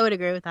 I would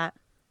agree with that.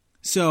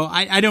 So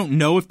I don't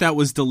know if that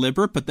was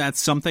deliberate, but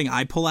that's something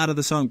I pull out of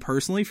the song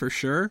personally for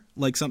sure.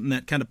 Like something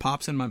that kind of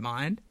pops in my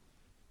mind.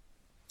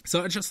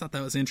 So I just thought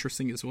that was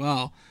interesting as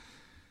well.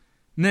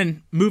 And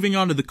then moving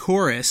on to the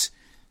chorus,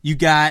 you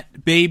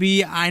got,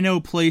 baby, I know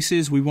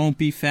places we won't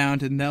be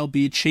found, and they'll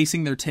be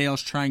chasing their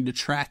tails trying to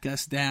track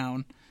us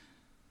down.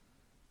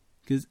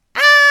 Because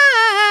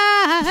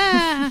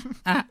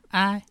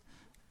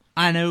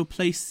I know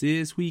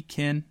places we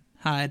can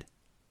hide.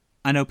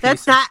 I know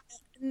places. That's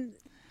not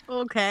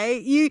okay.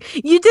 You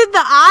did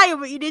the eye,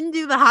 but you didn't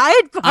do the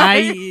hide part.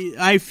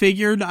 I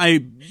figured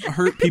I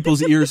hurt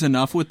people's ears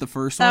enough with the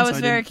first That one. was so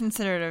I very didn't-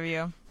 considerate of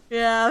you.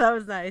 Yeah, that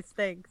was nice.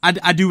 Thanks.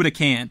 I do what I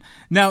can.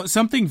 Now,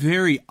 something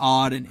very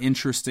odd and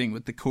interesting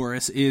with the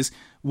chorus is,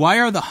 why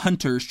are the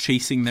hunters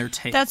chasing their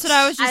tails? That's what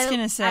I was just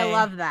gonna say. I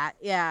love that.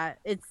 Yeah,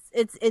 it's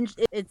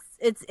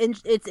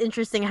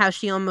interesting how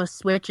she almost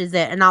switches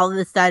it, and all of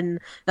a sudden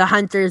the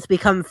hunters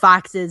become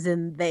foxes,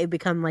 and they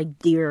become like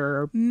deer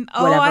or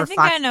whatever. I think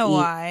I foxes know eat.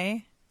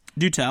 why.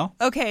 Do tell.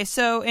 Okay,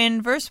 so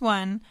in verse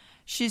 1,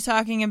 she's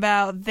talking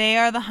about they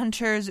are the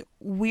hunters,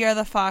 we are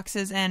the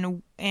foxes,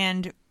 and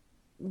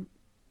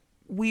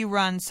we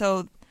run.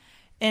 So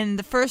in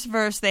the first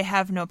verse, they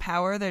have no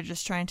power. They're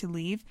just trying to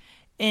leave.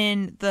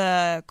 In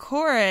the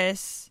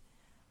chorus,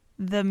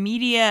 the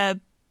media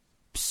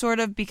sort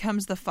of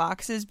becomes the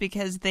foxes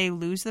because they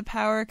lose the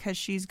power because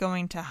she's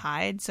going to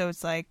hide. So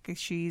it's like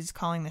she's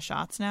calling the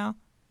shots now.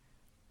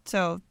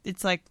 So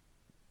it's like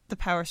the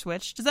power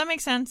switch. Does that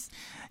make sense?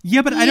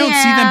 Yeah, but I don't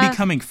see them Yeah.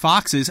 becoming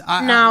foxes.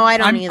 No, I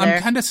don't I'm either.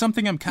 kind of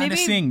something I'm kind of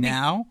Maybe- seeing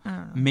now,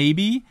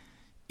 maybe,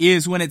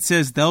 is when it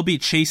says they'll be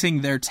chasing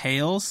their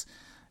tails.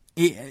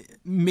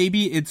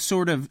 Maybe it's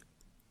sort of,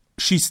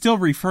 she's still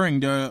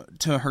referring to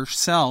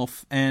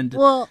herself and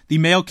Well, the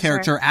male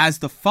character as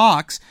the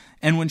fox,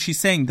 and when she's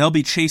saying they'll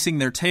be chasing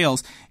their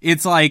tails,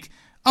 it's like,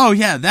 oh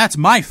yeah, that's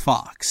my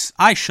fox.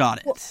 I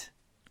shot it.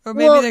 Or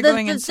maybe Well, they're the-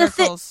 going in the thi-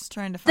 circles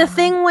trying to find The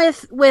thing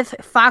with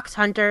fox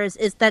hunters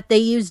is that they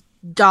use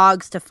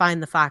dogs to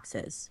find the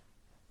foxes.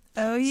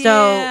 Oh,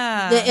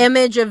 yeah. So the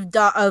image of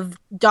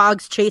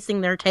dogs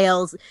chasing their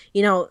tails,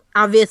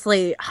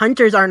 obviously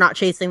hunters are not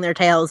chasing their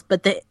tails,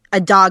 but a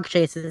dog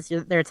chases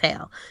their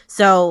tail.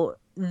 So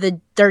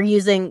they're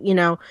using,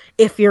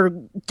 if you're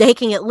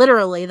taking it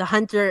literally, the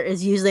hunter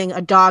is using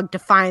a dog to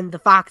find the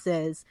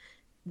foxes.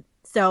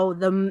 So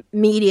the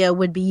media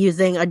would be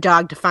using a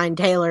dog to find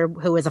Taylor,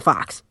 who is a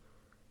fox.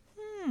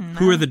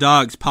 Who are the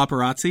dogs?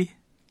 Paparazzi?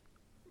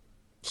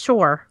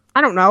 Sure. I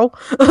don't know.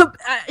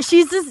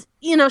 She's just,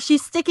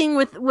 she's sticking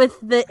with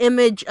the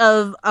image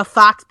of a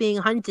fox being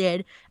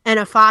hunted, and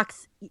a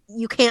fox,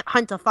 you can't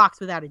hunt a fox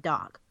without a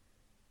dog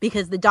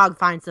because the dog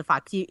finds the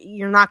fox.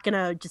 You're not going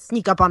to just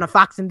sneak up on a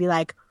fox and be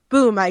like,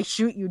 boom, I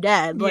shoot you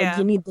dead. Like,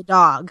 you need the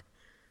dog.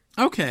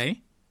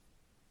 Okay.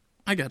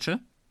 I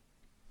gotcha.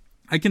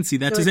 I can see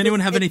that. Does anyone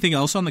have anything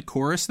else on the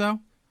chorus, though?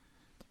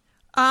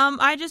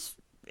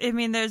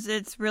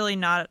 It's really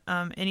not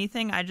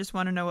anything. I just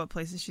want to know what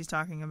places she's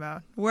talking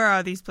about. Where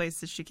are these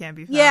places she can't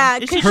be found? Yeah,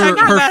 is she her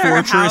talking about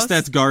fortress house?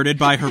 that's guarded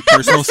by her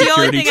personal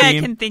security team. That's the only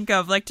thing I can think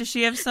of. Like, does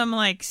she have some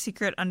like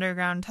secret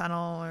underground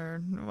tunnel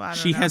or I don't know.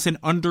 She has an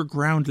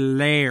underground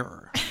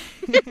lair.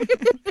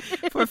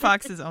 For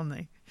foxes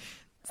only.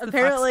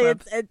 Apparently,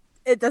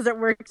 it doesn't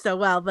work so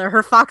well.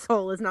 Her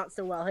foxhole is not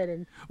so well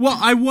hidden. Well,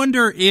 I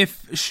wonder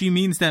if she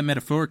means that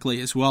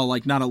metaphorically as well,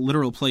 like not a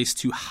literal place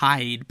to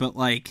hide, but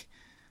like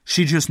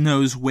she just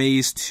knows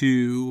ways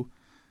to,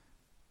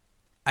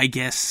 I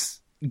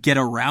guess, get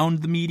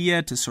around the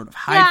media to sort of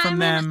hide from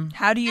them.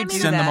 How do you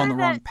send them on the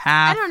wrong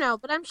path? I don't know,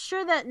 but I'm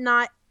sure that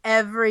not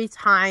every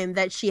time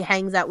that she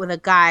hangs out with a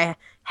guy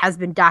has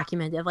been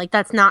documented. Like,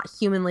 that's not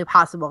humanly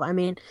possible. I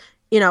mean,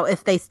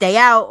 if they stay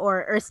out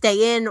or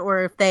stay in,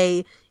 or if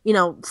they,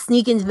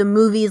 sneak into the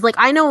movies. Like,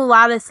 I know a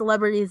lot of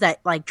celebrities that,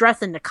 like,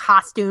 dress into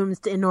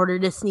costumes in order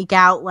to sneak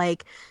out.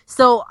 Like,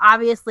 so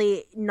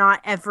obviously not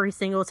every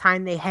single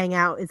time they hang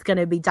out is going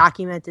to be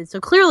documented. So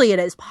clearly it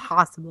is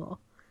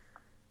possible.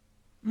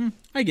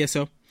 I guess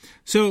so.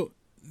 So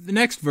the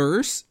next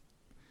verse,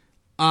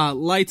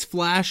 lights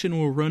flash and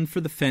we'll run for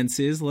the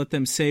fences. Let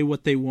them say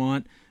what they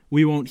want.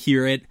 We won't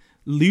hear it.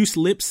 Loose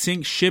lips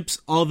sink ships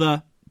all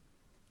the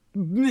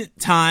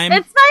time.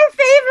 It's my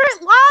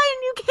favorite line.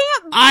 You can't.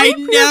 I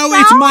know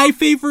it's my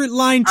favorite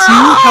line too.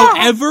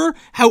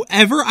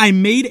 However, I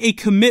made a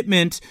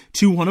commitment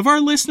to one of our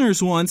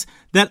listeners once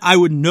that I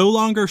would no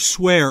longer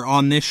swear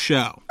on this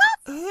show.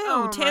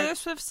 Taylor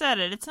Swift said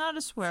it. It's not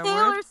a swear word.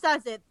 Taylor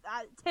says it.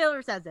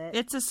 Taylor says it.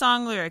 It's a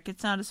song lyric.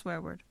 It's not a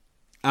swear word.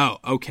 Oh,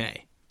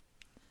 okay.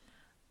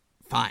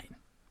 Fine.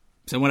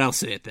 Someone else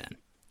say it then.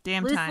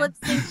 Damn Loose time. lips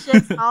sink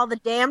ships all the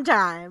damn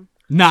time.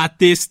 Not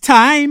this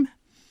time.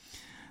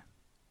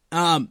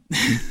 That's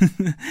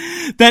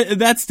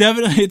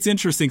definitely, it's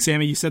interesting,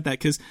 Sammy, you said that,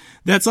 because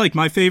that's like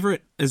my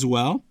favorite as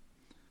well.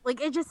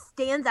 Like, it just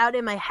stands out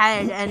in my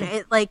head,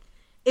 and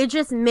it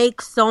just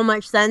makes so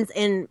much sense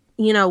in,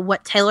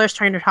 what Taylor's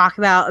trying to talk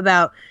about,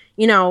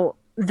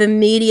 the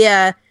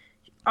media,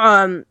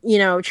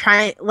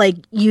 trying, like,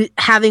 you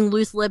having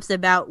loose lips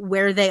about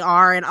where they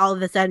are, and all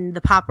of a sudden the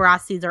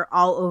paparazzis are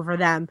all over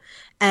them.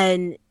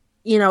 And,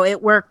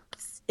 it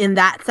works in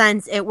that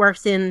sense. It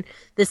works in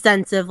the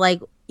sense of,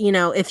 like,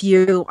 if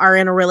you are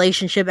in a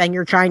relationship and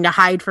you're trying to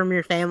hide from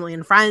your family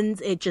and friends,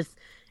 it just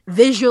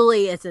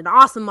visually, it's an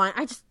awesome line.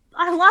 I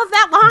love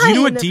that line. Do you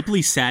know what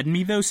deeply saddened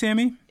me though,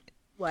 Sammy?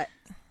 What?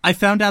 I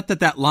found out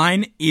that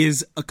line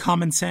is a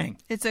common saying.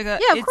 It's a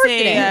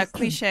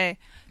cliche.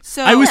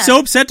 So I was so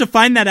upset to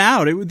find that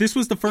out. This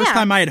was the first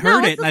time I had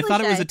heard it, and I thought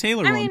it was a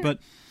Taylor one. But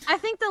I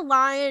think the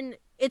line,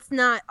 it's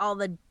not all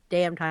the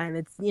damn time.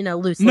 It's,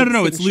 loose lips.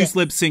 No, it's loose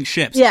lips sink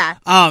ships. Yeah.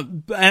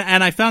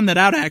 And I found that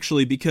out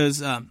actually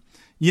because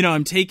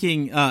I'm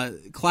taking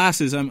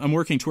classes. I'm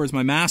working towards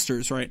my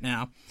master's right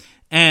now.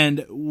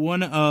 And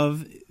one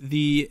of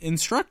the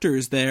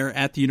instructors there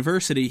at the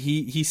university,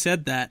 he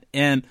said that.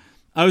 And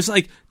I was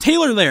like,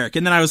 Taylor lyric.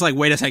 And then I was like,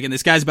 wait a second,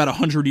 this guy's about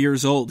 100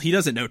 years old. He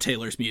doesn't know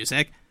Taylor's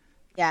music.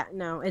 Yeah,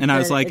 no. And I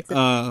was like,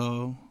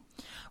 oh.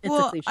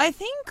 Well, I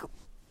think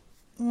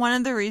one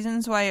of the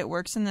reasons why it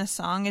works in this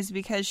song is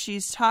because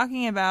she's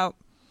talking about,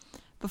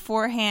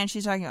 beforehand,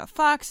 she's talking about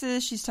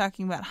foxes, she's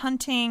talking about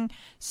hunting.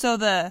 So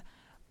the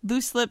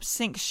loose lips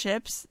sink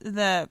ships,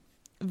 the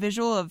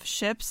visual of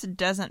ships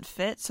doesn't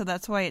fit, so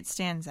that's why it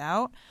stands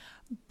out.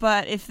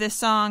 But if this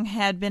song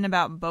had been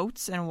about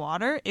boats and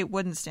water, it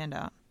wouldn't stand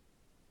out.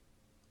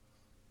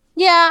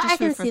 Yeah, I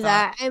can see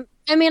that.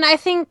 I mean, I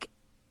think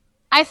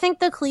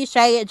the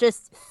cliche, it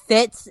just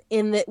fits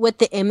with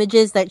the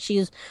images that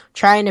she's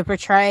trying to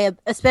portray,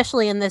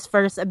 especially in this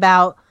verse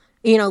about,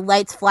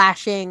 lights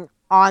flashing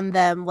on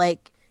them.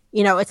 Like,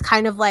 it's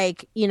kind of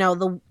like,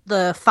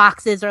 the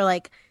foxes are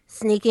like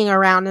sneaking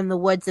around in the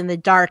woods in the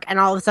dark, and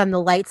all of a sudden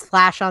the lights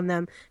flash on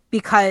them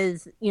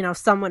because,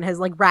 someone has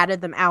like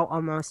ratted them out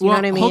almost. You know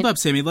what I mean? Hold up,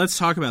 Sammy. Let's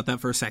talk about that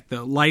for a sec,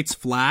 though. Lights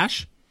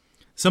flash.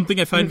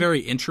 Something I find very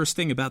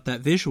interesting about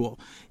that visual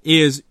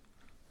is,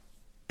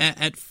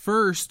 at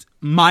first,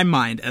 my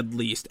mind at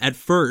least,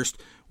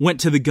 went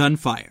to the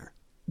gunfire.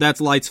 That's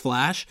lights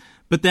flash.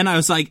 But then I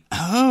was like,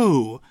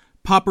 oh,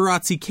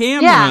 paparazzi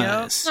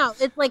cameras. Yeah. No,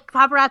 it's like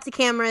paparazzi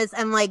cameras,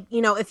 and like,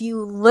 if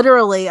you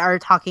literally are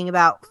talking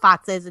about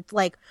foxes, it's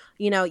like,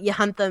 you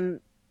hunt them,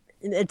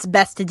 it's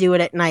best to do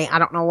it at night. I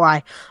don't know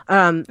why.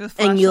 And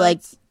you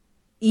like,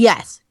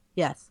 yes.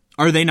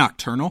 Are they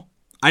nocturnal?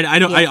 I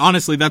don't. I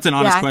honestly, that's an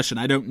honest question.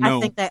 I don't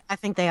know. I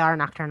think they are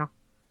nocturnal.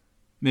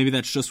 Maybe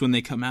that's just when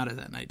they come out at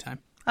that nighttime.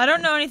 I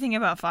don't know anything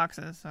about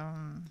foxes, so.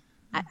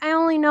 I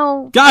only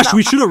know. Gosh,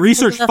 we should have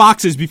researched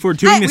foxes before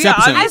doing this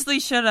episode. We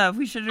obviously should have.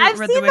 We should have I've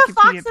read seen the Wikipedia the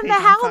Fox page and the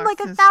on Hound like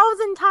foxes.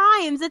 1,000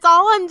 times. It's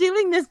all I'm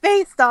doing this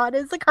based on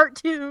is a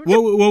cartoon.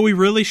 What we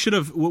really should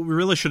have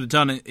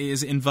done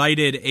is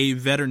invited a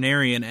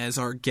veterinarian as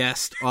our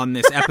guest on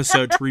this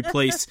episode to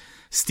replace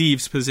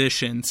Steve's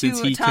position since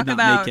he could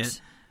not make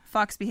it.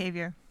 Fox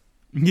behavior.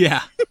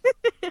 Yeah,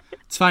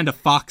 let's find a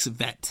fox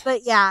vet.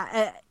 But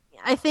yeah,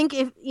 I think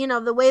if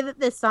the way that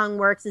this song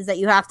works is that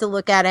you have to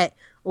look at it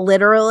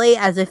literally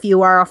as if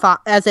you are a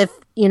fox, as if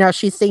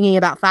she's singing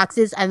about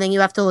foxes, and then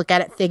you have to look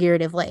at it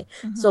figuratively.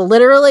 Mm-hmm. So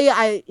literally,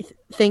 I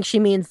think she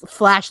means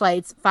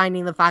flashlights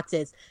finding the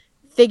foxes.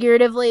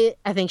 Figuratively,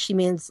 I think she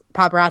means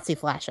paparazzi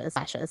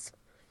flashes.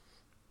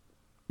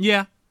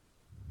 Yeah.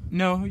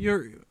 No,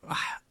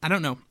 I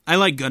don't know. I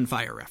like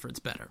gunfire reference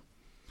better.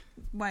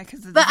 Why? Because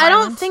it's But violent? I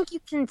don't think you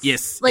can.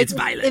 Yes, like, it's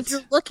violent. If you're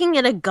looking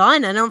at a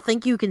gun, I don't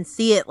think you can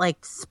see it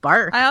like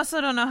spark. I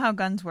also don't know how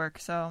guns work,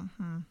 so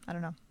I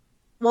don't know.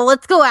 Well,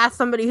 let's go ask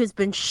somebody who's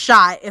been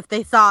shot if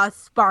they saw a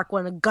spark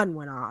when a gun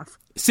went off.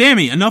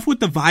 Sammy, enough with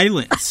the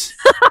violence.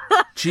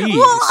 Jeez.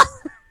 Well,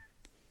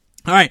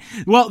 all right.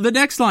 Well, the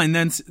next line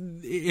then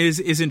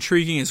is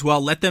intriguing as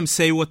well. Let them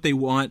say what they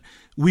want.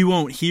 We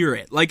won't hear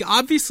it. Like,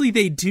 obviously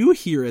they do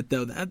hear it,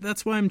 though.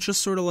 That's why I'm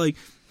just sort of like,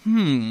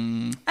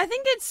 I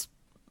think it's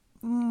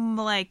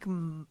like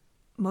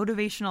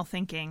motivational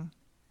thinking.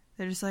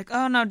 They're just like,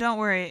 oh no, don't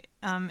worry.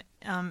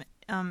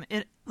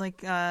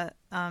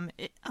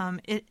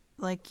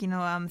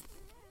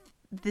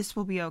 This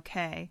will be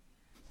okay.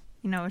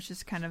 It's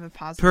just kind of a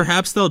positive.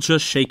 Perhaps they'll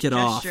just shake it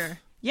gesture. off.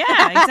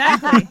 Yeah,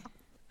 exactly.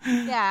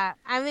 yeah,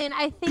 I mean,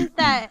 I think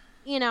that,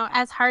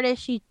 as hard as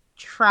she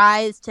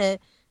tries to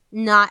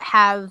not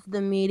have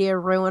the media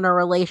ruin a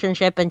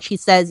relationship, and she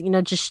says,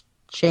 just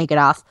shake it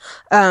off,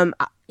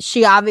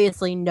 she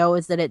obviously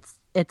knows that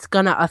it's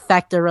gonna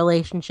affect a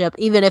relationship,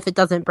 even if it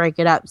doesn't break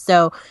it up.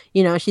 So,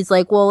 she's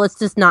like, well, let's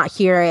just not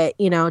hear it,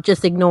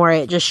 just ignore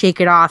it, just shake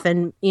it off,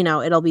 and,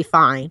 it'll be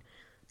fine,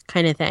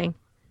 kind of thing.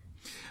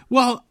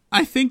 Well,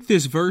 I think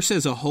this verse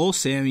as a whole,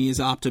 Sammy, is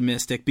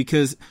optimistic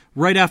because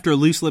right after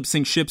Loose Lip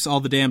sings ships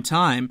all the damn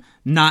time,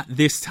 not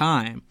this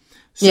time.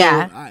 So,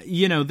 yeah.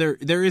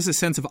 There is a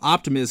sense of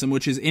optimism,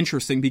 which is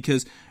interesting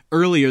because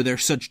earlier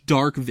there's such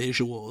dark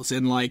visuals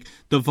and like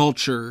the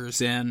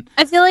vultures and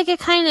I feel like it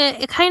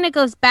kind of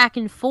goes back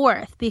and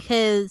forth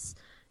because,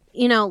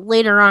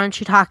 later on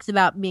she talks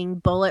about being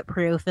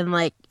bulletproof and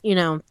like,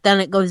 then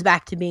it goes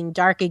back to being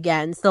dark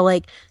again. So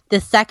like the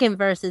second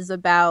verse is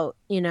about,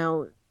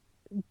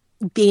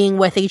 being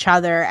with each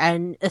other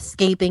and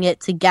escaping it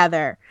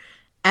together.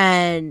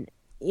 And,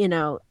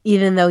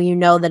 even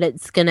though that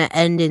it's going to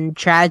end in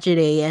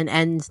tragedy and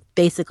end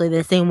basically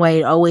the same way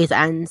it always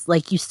ends,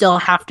 like you still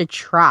have to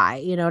try.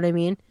 You know what I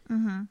mean?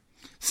 Mm-hmm.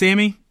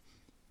 Sammy?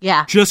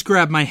 Yeah. Just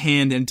grab my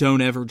hand and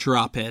don't ever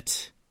drop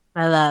it.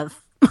 I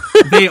love.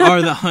 They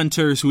are the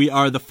hunters. We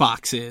are the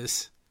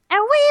foxes. And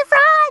we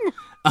run!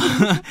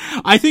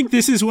 I think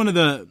this is one of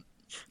the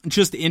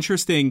just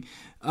interesting.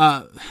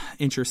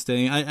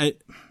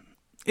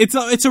 It's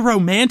a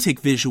romantic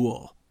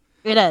visual.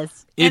 It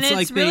is. And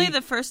it's really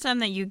the first time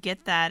that you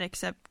get that,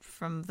 except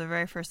from the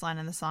very first line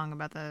in the song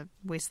about the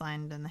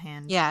waistline and the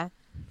hand. Yeah.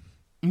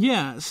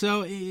 Yeah,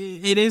 so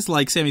it is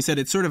like Sammy said,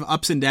 it's sort of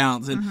ups and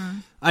downs.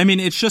 And I mean,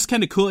 it's just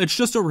kind of cool. It's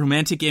just a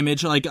romantic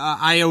image. Like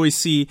I always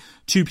see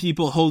two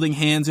people holding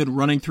hands and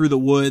running through the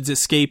woods,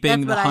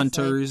 escaping the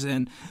hunters.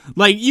 And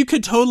like, you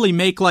could totally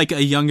make like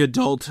a young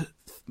adult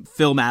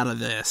film out of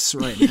this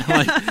right now.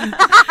 Like,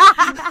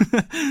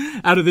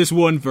 out of this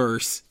one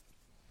verse.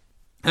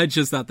 I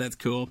just thought that's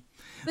cool.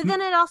 But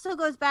then it also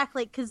goes back,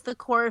 like, because the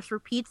chorus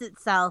repeats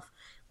itself.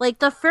 Like,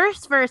 the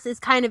first verse is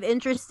kind of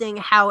interesting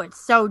how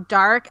it's so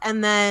dark,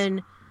 and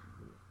then...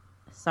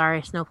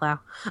 Sorry, snowplow.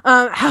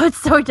 How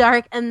it's so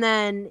dark, and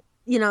then,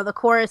 the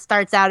chorus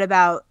starts out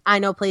about, I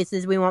know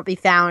places we won't be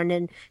found,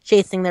 and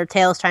chasing their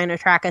tails, trying to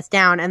track us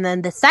down. And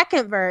then the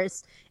second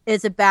verse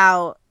is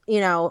about,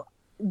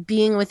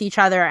 being with each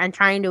other and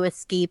trying to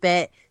escape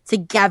it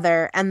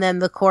together, and then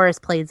the chorus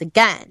plays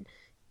again.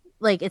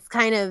 Like, it's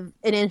kind of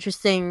an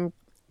interesting...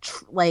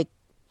 like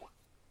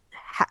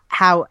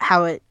how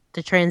it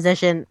the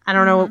transition, I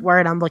don't know what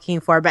word I'm looking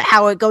for, but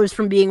how it goes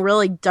from being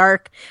really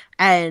dark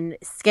and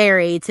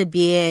scary to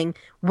being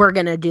we're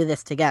gonna do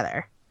this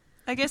together.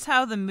 I guess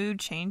how the mood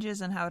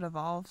changes and how it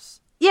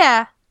evolves.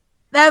 Yeah,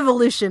 the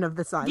evolution of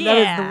the song. Yeah.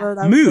 That is the word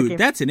I was mood, looking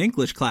that's an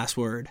English class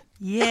word.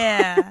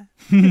 Yeah.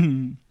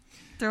 Throwing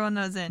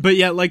those in. But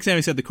yeah, like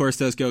Sammy said, the chorus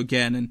does go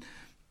again,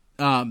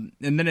 and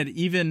then it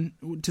even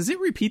does it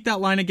repeat that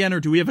line again, or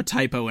do we have a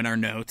typo in our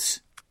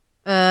notes?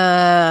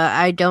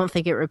 I don't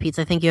think it repeats.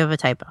 I think you have a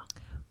typo.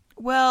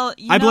 Well,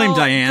 I blame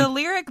Diane. The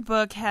lyric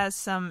book has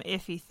some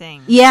iffy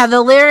things. Yeah,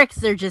 the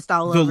lyrics are just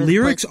all over the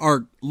lyrics place.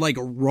 are like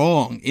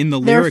wrong in the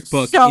lyric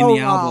book so in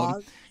the wrong.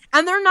 album.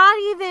 And they're not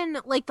even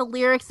like the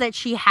lyrics that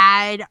she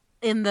had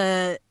in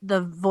the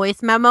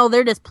voice memo,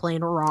 they're just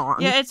plain wrong.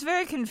 Yeah, it's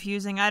very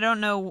confusing. I don't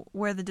know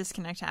where the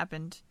disconnect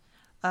happened.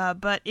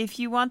 But if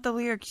you want the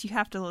lyrics, you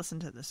have to listen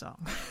to the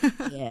song.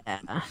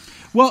 Yeah.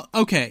 Well,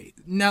 okay.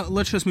 Now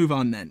let's just move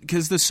on then,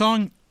 because the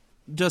song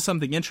does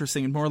something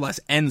interesting and more or less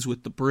ends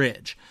with the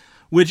bridge,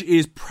 which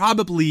is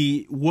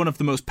probably one of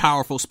the most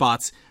powerful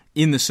spots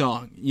in the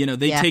song. You know,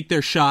 they take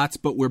their shots,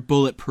 but we're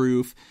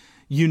bulletproof.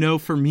 You know,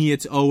 for me,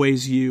 it's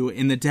always you.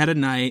 In the dead of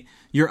night,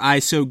 your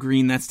eyes so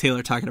green. That's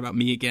Taylor talking about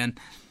me again.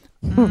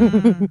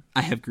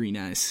 I have green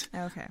eyes.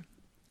 Okay.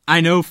 I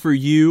know for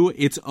you,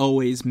 it's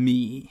always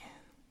me.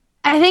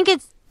 I think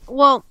it's,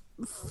 well,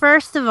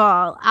 first of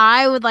all,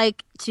 I would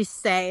like to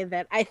say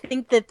that I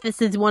think that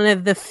this is one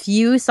of the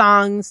few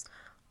songs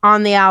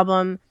on the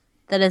album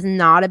that is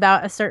not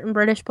about a certain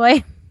British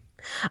boy.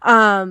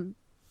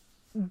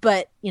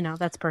 But, you know,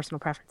 that's personal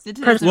preference.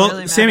 Well,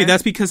 really Sammy,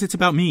 that's because it's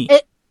about me.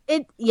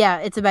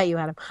 It's about you,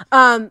 Adam.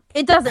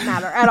 It doesn't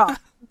matter at all.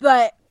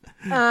 But,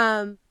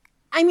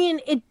 I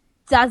mean, it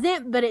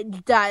doesn't, but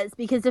it does.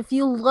 Because if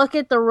you look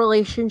at the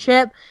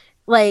relationship,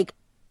 like,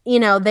 you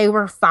know, they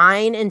were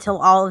fine until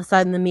all of a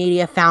sudden the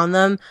media found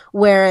them.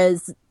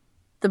 Whereas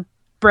the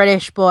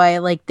British boy,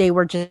 like, they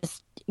were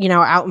just, you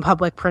know, out in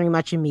public pretty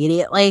much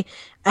immediately.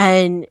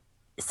 And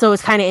so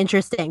it's kind of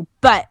interesting.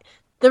 But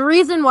the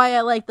reason why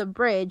I like the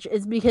bridge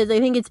is because I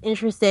think it's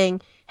interesting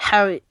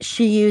how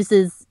she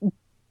uses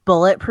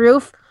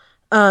bulletproof,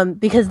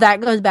 because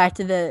that goes back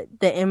to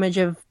the image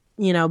of,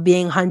 you know,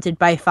 being hunted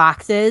by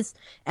foxes.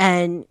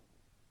 And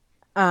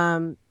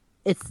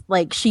it's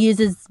like she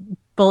uses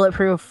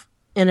bulletproof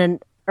in an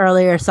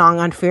earlier song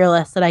on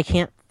Fearless that I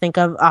can't think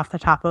of off the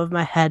top of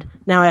my head.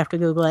 Now I have to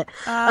Google it.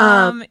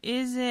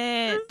 Is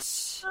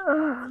it...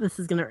 This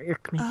is gonna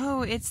irk me.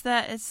 Oh, it's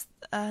that. It's.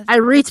 I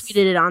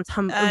retweeted it on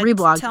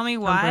Reblog. Tell me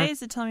why.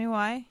 Is it Tell Me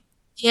Why?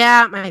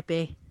 Yeah, it might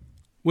be.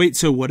 Wait,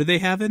 so what do they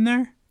have in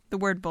there? The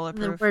word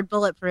bulletproof. The word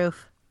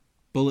bulletproof.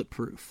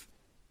 Bulletproof.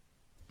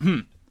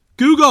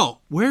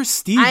 Google, where's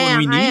Steve when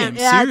we need him?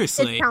 Yeah,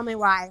 Seriously. It's Tell Me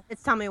Why.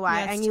 It's Tell Me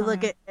Why. Yeah, and you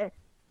look at it,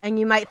 and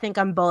you might think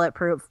I'm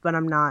bulletproof, but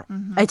I'm not.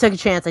 Mm-hmm. I took a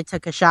chance. I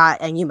took a shot,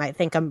 and you might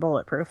think I'm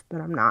bulletproof, but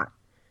I'm not.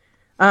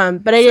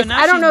 But I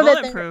don't know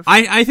that.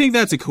 I think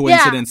that's a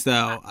coincidence,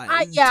 though.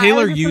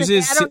 Taylor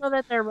uses. I don't know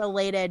that they're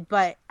related,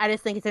 but I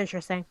just think it's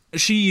interesting.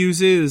 She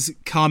uses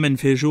common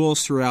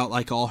visuals throughout,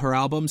 like, all her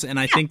albums, and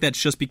I think that's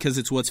just because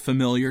it's what's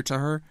familiar to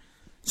her.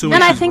 So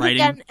and I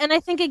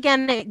think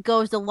again, it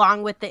goes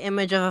along with the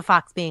image of a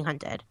fox being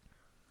hunted.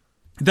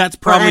 That's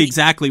probably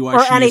exactly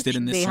why she used it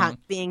in this song.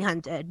 Being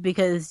hunted,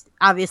 because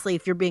obviously,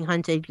 if you're being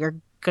hunted, you're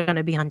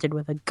gonna be hunted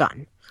with a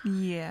gun.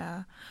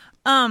 Yeah.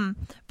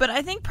 But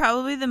I think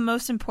probably the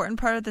most important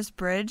part of this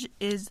bridge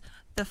is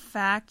the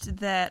fact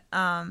that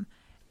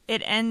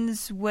it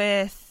ends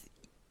with,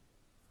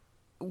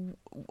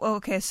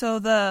 okay, so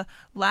the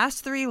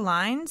last three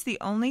lines, the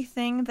only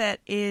thing that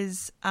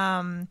is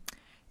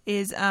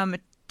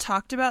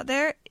talked about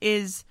there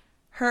is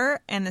her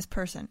and this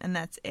person, and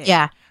that's it.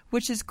 Yeah.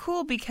 Which is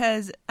cool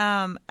because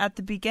at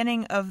the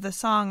beginning of the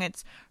song,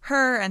 it's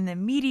her and the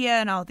media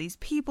and all these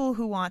people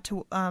who want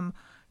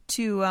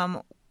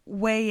to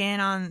weigh in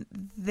on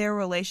their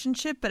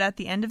relationship, but at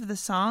the end of the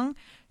song,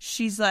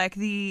 she's like,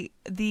 the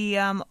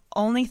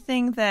only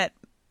thing that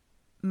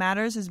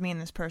matters is me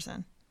and this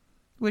person,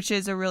 which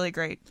is a really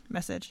great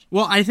message.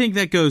 Well, I think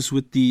that goes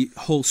with the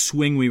whole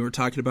swing we were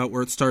talking about,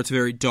 where it starts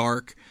very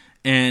dark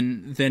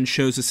and then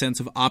shows a sense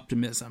of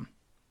optimism.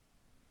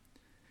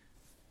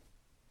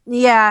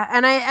 Yeah,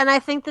 and I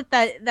think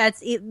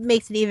that's it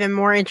makes it even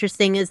more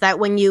interesting, is that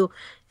when you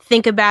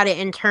think about it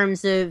in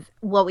terms of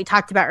what we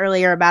talked about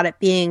earlier about it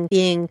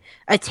being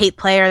a tape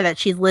player, that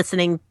she's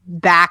listening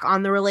back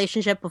on the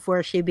relationship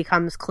before she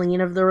becomes clean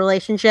of the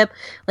relationship.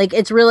 Like,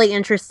 it's really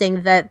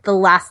interesting that the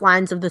last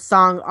lines of the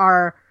song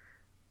are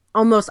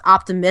almost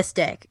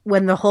optimistic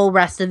when the whole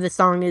rest of the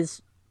song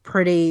is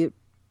pretty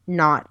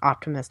not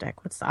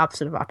optimistic. What's the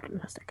opposite of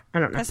optimistic? I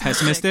don't know.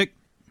 Pessimistic?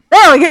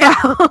 There we go.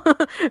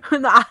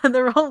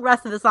 The whole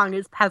rest of the song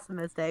is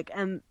pessimistic.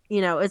 And,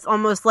 you know, it's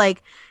almost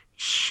like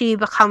she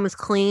becomes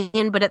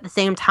clean, but at the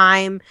same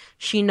time,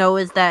 she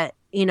knows that,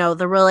 you know,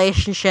 the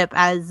relationship,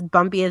 as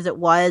bumpy as it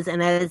was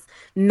and as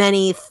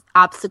many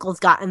obstacles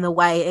got in the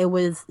way, it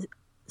was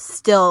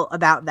still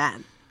about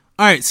them.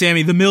 All right,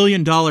 Sammy, the $1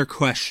 million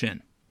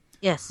question.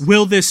 Yes.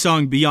 Will this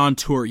song be on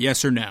tour,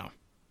 yes or no?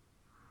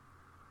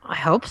 I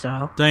hope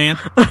so. Diane?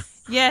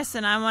 Yes,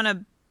 and I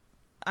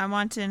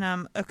want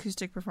an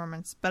acoustic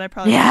performance, but I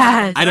probably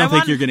yes. I don't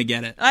think you're going to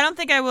get it. I don't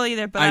think I will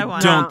either, but I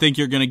want. I don't think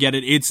you're going to get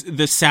it. It's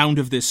the sound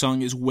of this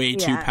song is way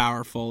too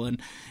powerful, and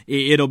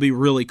it'll be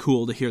really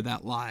cool to hear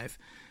that live.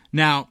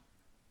 Now,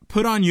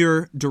 put on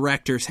your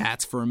director's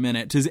hats for a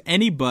minute. Does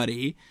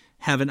anybody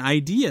have an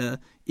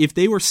idea, if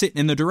they were sitting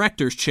in the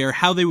director's chair,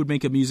 how they would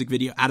make a music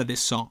video out of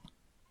this song?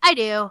 I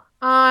do.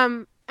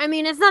 I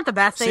mean, it's not the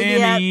best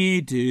idea.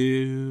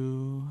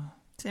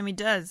 Sammy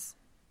does.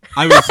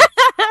 I was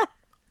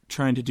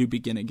trying to do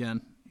Begin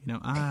Again. You know,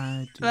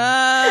 I do.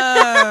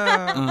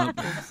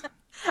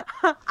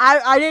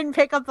 I didn't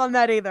pick up on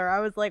that either. I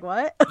was like,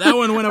 what? That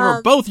one went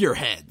over both your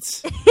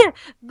heads.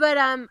 But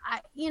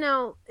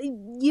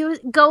you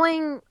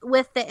going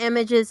with the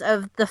images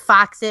of the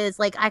foxes,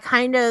 like I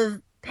kind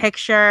of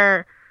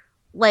picture,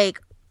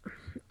 like,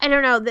 I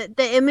don't know,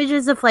 the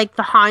images of like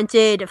the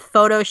haunted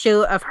photo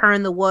shoot of her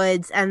in the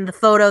woods and the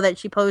photo that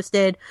she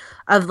posted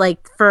of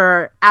like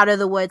for Out of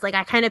the Woods. Like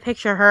I kind of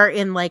picture her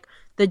in like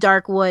the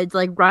dark woods,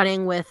 like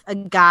running with a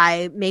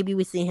guy. Maybe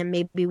we see him,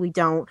 maybe we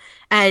don't.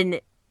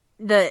 And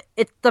the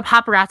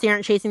paparazzi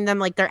aren't chasing them,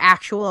 like they're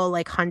actual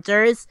like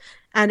hunters,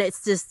 and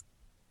it's just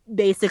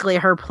basically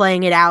her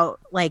playing it out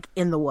like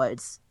in the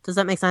woods. Does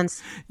that make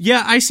sense?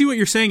 Yeah, I see what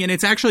you're saying, and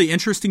it's actually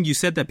interesting you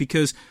said that,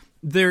 because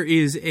there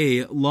is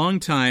a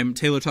longtime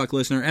Taylor Talk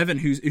listener, Evan,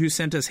 who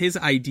sent us his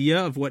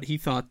idea of what he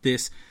thought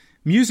this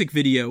music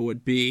video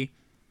would be.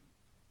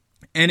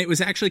 And it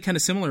was actually kind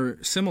of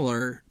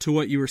similar to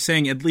what you were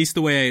saying, at least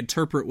the way I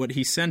interpret what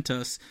he sent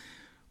us,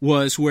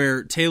 was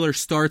where Taylor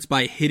starts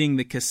by hitting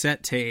the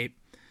cassette tape,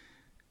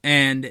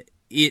 and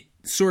it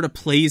sort of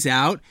plays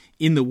out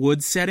in the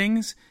wood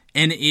settings,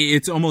 and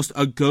it's almost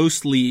a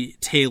ghostly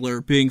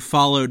Taylor being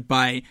followed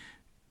by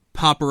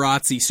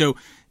paparazzi. So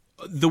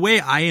the way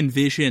I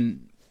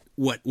envision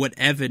what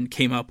Evan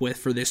came up with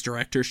for this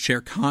director's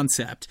chair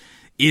concept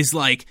is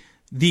like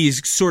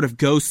these sort of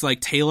ghosts,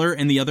 like Taylor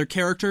and the other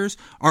characters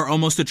are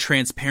almost a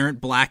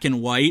transparent black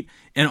and white,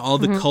 and all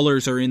the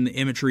colors are in the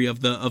imagery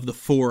of the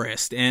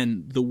forest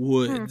and the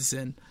woods.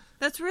 And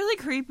that's really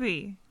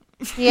creepy.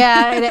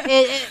 Yeah,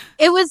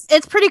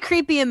 it's pretty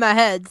creepy in my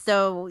head.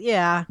 So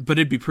yeah, but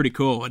it'd be pretty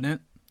cool, wouldn't it?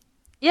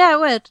 Yeah, it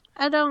would.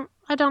 I don't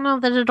know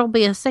that it'll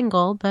be a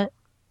single, but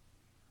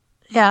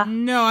yeah.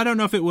 No, I don't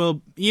know if it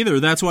will either.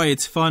 That's why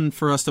it's fun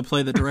for us to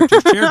play the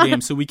director's chair game,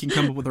 so we can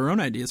come up with our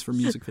own ideas for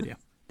music video.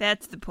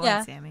 That's the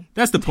point, Sammy.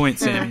 That's the point,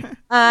 Sammy.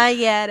 I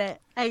get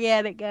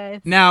it,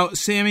 guys. Now,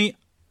 Sammy,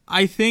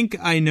 I think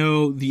I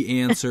know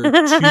the answer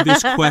to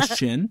this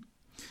question,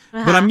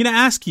 but I'm going to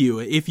ask you,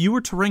 if you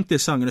were to rank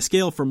this song on a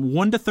scale from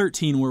 1 to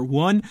 13, where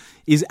 1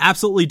 is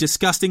absolutely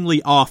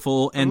disgustingly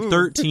awful and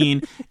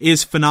 13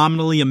 is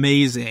phenomenally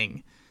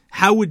amazing,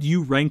 how would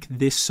you rank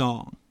this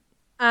song?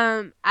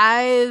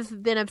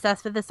 I've been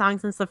obsessed with this song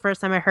since the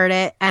first time I heard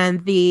it,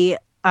 and the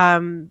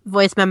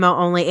voice memo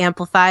only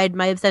amplified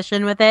my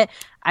obsession with it.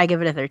 I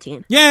give it a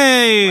 13.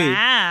 Yay!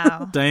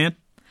 Wow. Diane?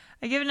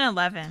 I give it an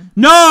 11.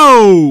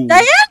 No!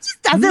 Diane just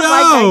doesn't like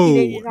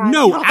 1989.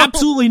 No,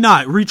 absolutely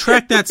not.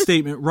 Retract that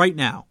statement right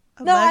now.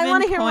 No, I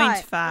want to hear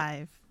why.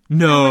 11.5.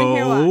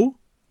 No.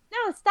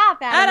 No, stop,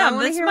 Adam.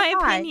 That's my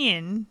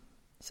opinion.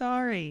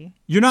 Sorry.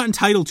 You're not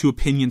entitled to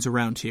opinions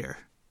around here.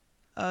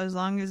 Oh, as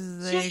long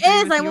as they She agree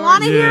is. with I yours.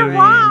 want to hear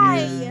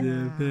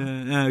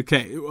why.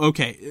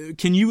 Okay.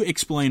 Can you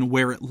explain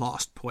where it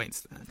lost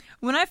points then?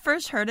 When I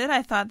first heard it,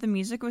 I thought the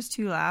music was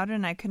too loud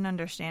and I couldn't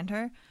understand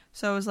her.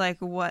 So I was like,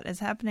 what is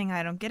happening?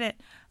 I don't get it.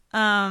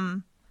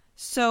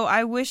 So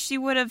I wish she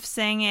would have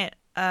sang it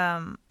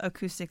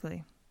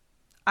acoustically.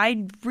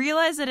 I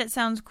realize that it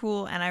sounds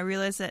cool and I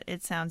realize that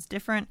it sounds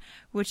different,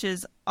 which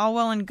is all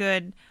well and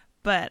good,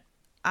 but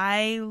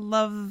I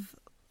love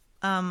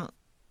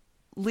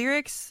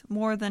lyrics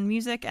more than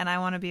music, and I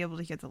want to be able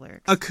to hear the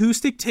lyrics.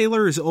 Acoustic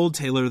Taylor is old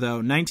Taylor, though.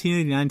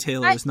 1989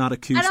 Taylor is not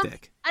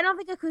acoustic. I don't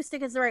think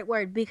acoustic is the right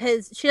word,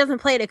 because she doesn't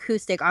play it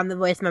acoustic on the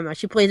voice memo.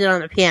 She plays it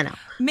on the piano.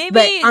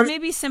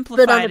 Maybe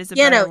simplified is a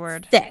better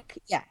word. Thick,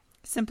 yeah.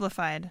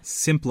 Simplified.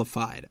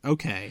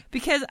 Okay.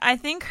 Because I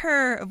think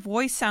her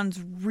voice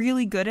sounds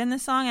really good in the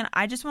song, and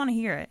I just want to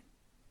hear it.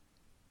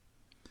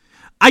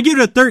 I give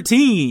it a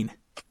 13.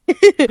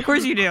 Of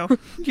course you do.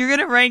 You're going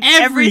to rank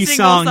every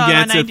single song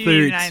gets on a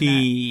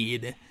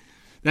 13.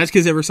 That's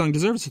because every song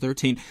deserves a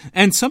 13.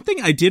 And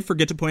something I did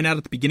forget to point out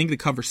at the beginning of the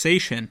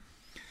conversation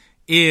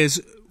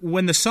is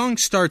when the song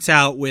starts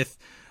out with,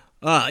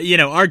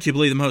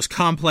 arguably the most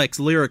complex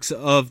lyrics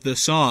of the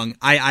song,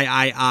 I.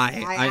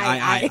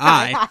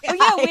 Oh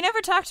yeah, we never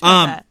talked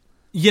about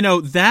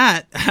that.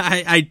 That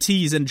I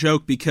tease and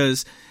joke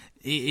because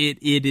it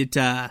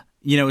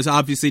is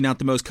obviously not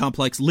the most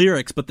complex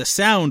lyrics, but the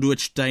sound,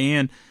 which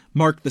Diane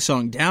marked the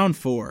song down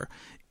for,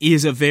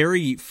 is a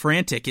very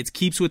frantic. It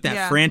keeps with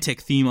that frantic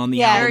theme on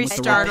the album, with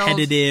the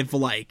repetitive,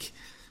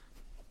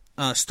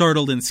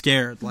 startled and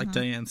scared, like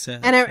Diane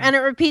said. And it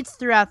repeats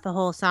throughout the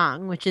whole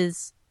song, which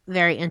is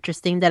very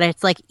interesting. That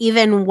it's like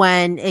even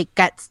when it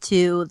gets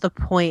to the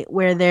point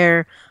where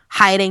they're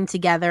hiding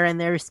together and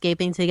they're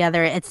escaping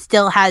together, it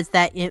still has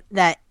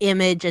that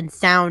image and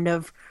sound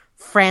of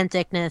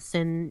franticness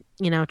and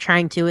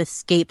trying to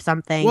escape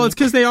something. Well, it's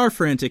because they are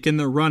frantic and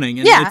they're running,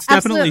 and it's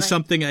definitely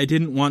something I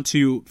didn't want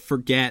to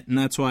forget, and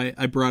that's why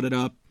I brought it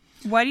up.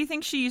 Why do you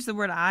think she used the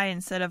word I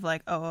instead of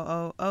like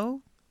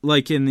oh?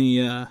 Like in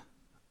the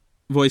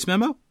voice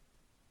memo?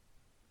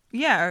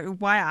 Yeah, or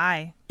why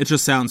I? It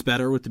just sounds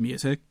better with the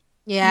music.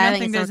 Yeah, I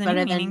think it sounds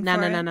better than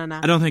no.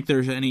 I don't think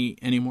there's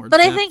any more.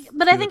 But I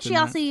think she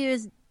also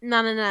used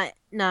no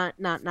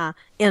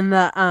in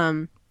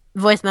the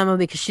voice memo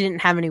because she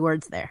didn't have any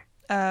words there.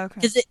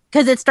 Okay.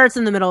 Because it starts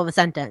in the middle of a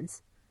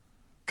sentence.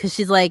 because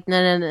she's like,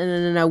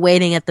 no,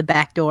 waiting at the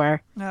back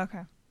door.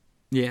 Okay.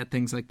 Yeah,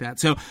 things like that.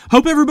 So,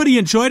 hope everybody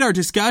enjoyed our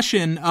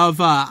discussion of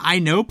I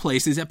Know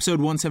Places, episode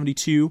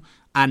 172,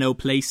 I Know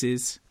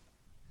Places.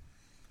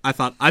 I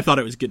thought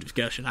it was a good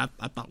discussion. I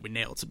thought we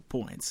nailed some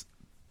points.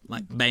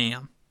 Like,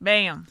 bam.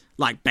 Bam.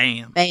 Like,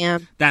 bam.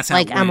 Bam. That's how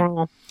like it went.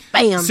 Emerald.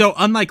 Bam. So,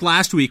 unlike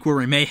last week where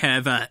we may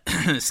have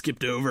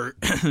skipped over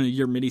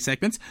your mini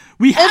segments,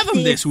 we have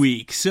them this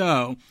week.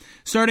 So,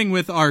 starting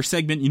with our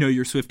segment, You Know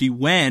Your Swiftie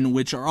When,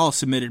 which are all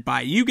submitted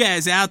by you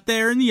guys out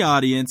there in the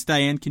audience.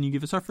 Diane, can you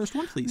give us our first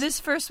one, please? This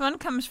first one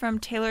comes from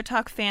Taylor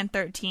Talk Fan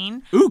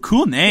 13. Ooh,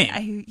 cool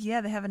name. Yeah,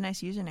 they have a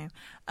nice username.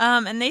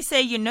 And they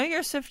say, you know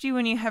your Swiftie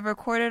when you have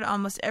recorded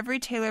almost every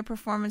Taylor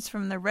performance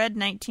from the Red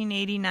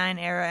 1989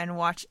 era and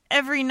watch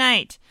every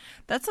night.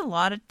 That's a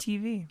lot of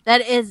TV.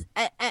 That is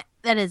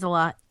a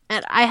lot.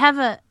 And I have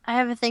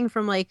a thing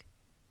from like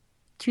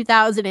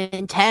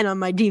 2010 on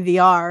my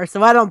DVR,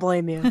 so I don't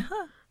blame you.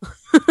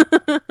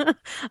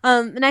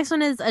 The next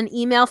one is an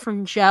email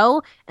from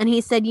Joe, and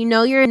he said, you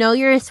know you're a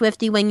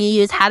Swiftie when you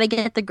use How to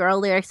Get the Girl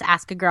lyrics to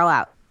ask a girl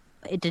out.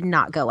 It did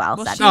not go well.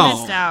 Well, that she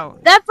missed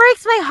out. That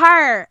breaks my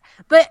heart.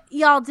 But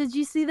y'all, did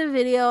you see the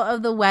video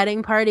of the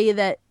wedding party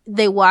that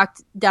they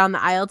walked down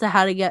the aisle to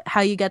How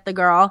You Get the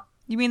Girl?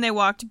 You mean they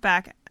walked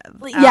back?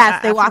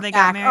 Yes, they walked they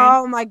back. Got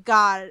Oh my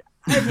god!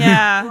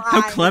 Yeah,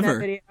 how clever!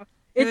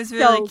 It was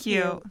really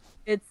cute.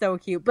 It's so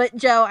cute. But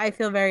Joe, I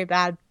feel very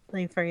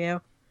badly for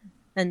you,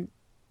 and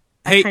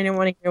hey, I kind of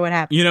want to hear what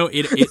happened. You know,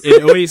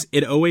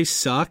 it always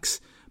sucks,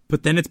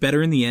 but then it's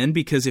better in the end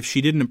because if she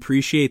didn't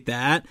appreciate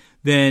that,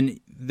 then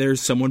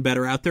there's someone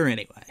better out there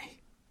anyway.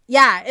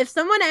 Yeah, if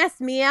someone asked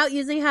me out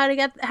using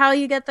How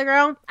You Get the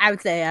Girl, I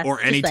would say yes.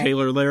 Or any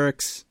Taylor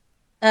lyrics.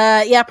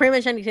 Yeah, pretty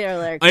much any Taylor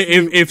lyrics.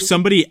 If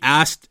somebody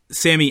asked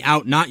Sammy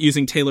out not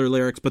using Taylor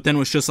lyrics, but then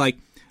was just like,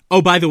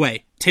 oh, by the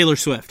way, Taylor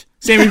Swift,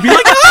 Sammy would be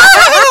like,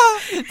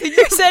 ah!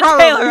 You said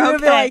Taylor,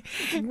 okay. Like,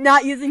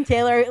 not using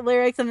Taylor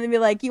lyrics, and then be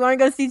like, you want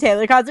to go see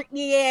Taylor concert?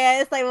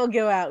 Yes, I will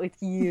go out with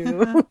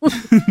you.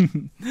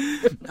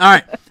 All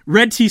right.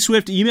 Red T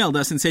Swift emailed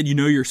us and said, you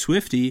know you're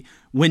Swiftie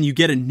when you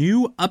get a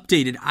new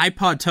updated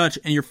iPod Touch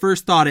and your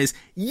first thought is,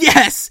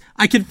 yes,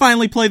 I can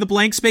finally play the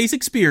Blank Space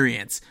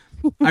Experience.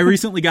 I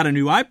recently got a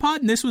new iPod,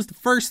 and this was the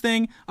first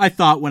thing I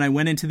thought when I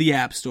went into the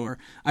App Store.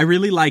 I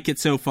really like it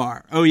so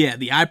far. Oh yeah,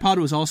 the iPod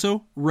was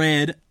also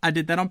red. I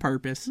did that on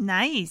purpose.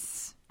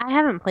 Nice. I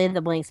haven't played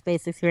the Blank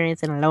Space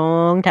Experience in a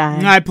long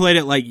time. I played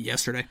it like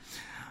yesterday.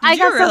 I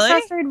got so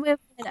frustrated with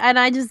it, and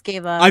I just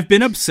gave up. I've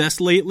been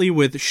obsessed lately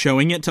with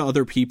showing it to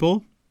other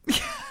people.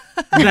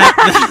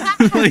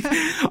 Like,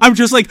 I'm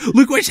just like,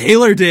 look what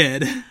Taylor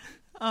did.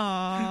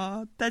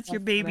 Aw, that's your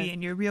baby,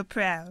 and you're real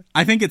proud.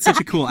 I think it's such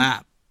a cool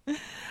app.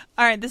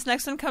 All right, this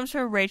next one comes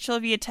from Rachel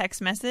via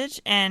text message,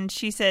 and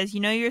she says, you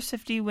know you're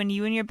Swiftie when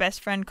you and your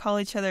best friend call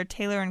each other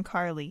Taylor and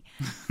Carly.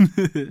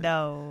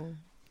 No.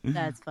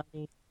 That's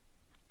funny.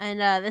 And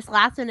this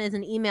last one is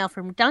an email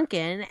from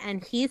Duncan,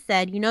 and he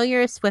said, you know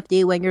you're a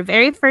Swiftie when your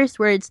very first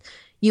words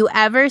you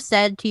ever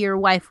said to your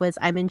wife was,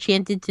 I'm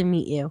enchanted to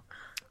meet you.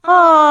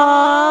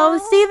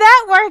 Oh, see,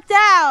 that worked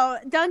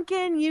out.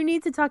 Duncan, you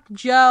need to talk to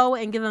Joe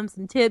and give him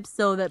some tips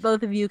so that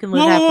both of you can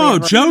live happily.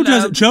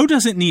 Whoa. Joe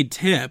doesn't need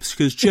tips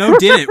because Joe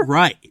did it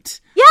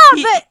right.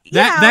 Yeah, but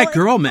that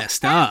girl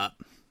messed up.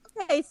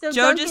 Okay, so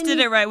Joe just did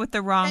it right with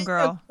the wrong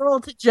girl. Girl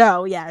to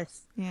Joe,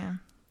 yes. Yeah.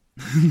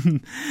 All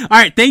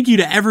right, thank you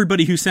to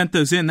everybody who sent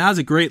those in. That was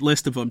a great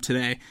list of them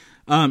today.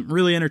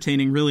 Really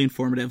entertaining, really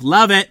informative.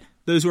 Love it.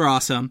 Those were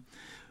awesome.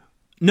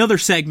 Another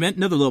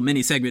little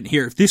mini segment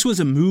here. If this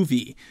was a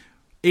movie,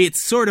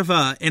 it's sort of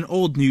an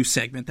old news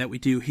segment that we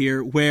do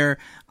here where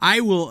I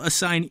will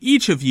assign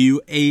each of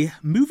you a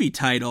movie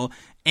title,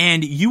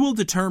 and you will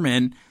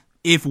determine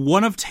if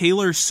one of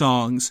Taylor's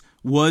songs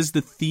was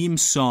the theme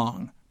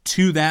song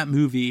to that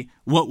movie,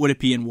 what would it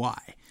be and why?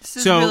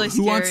 So really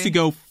who wants to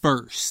go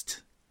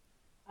first?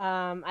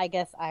 I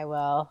guess I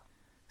will.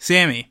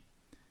 Sammy.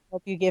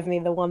 Hope you give me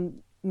the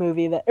one of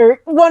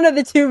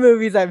the two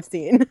movies I've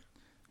seen.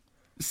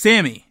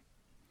 Sammy.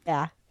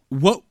 Yeah.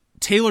 What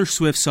Taylor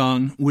Swift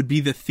song would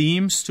be the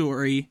theme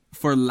story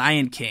for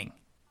Lion King?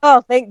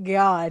 Oh, thank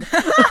God.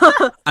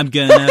 I'm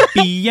gonna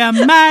be a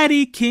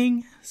mighty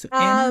king, so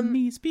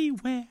enemies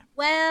beware.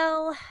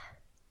 Well,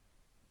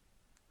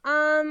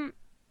 I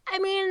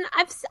mean,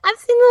 I've seen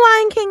The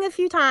Lion King a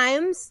few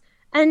times,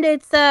 and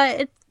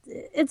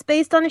it's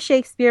based on a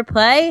Shakespeare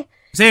play.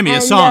 Sammy, a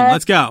song.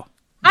 Let's go.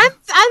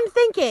 I'm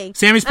thinking.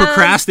 Sammy's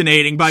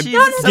procrastinating by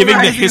giving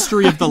the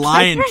history of the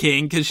Lion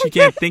King because she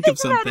can't think of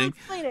something.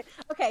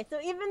 Okay, so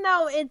even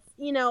though it's,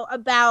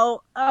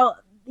 about,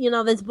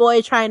 this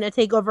boy trying to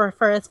take over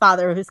for his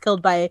father who's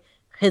killed by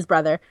his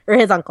brother or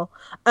his uncle.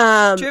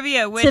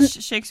 Trivia,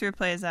 which Shakespeare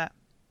play is that?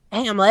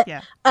 Hamlet.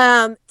 Yeah.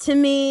 To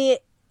me,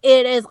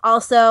 it is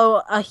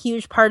also a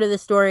huge part of the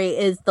story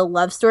is the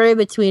love story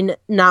between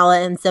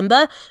Nala and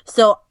Simba.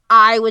 So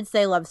I would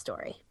say love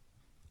story.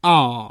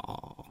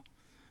 Oh.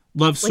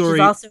 Love story,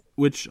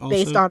 which also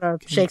based on a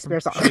Shakespeare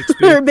song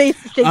or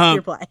based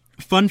Shakespeare play.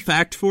 Fun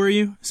fact for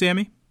you,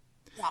 Sammy.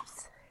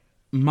 Yes.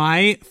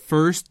 My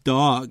first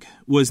dog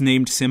was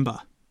named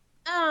Simba.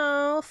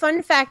 Oh,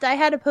 fun fact. I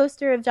had a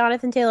poster of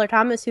Jonathan Taylor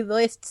Thomas who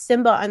voiced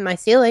Simba on my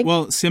ceiling.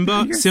 Well,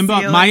 Simba,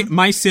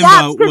 my Simba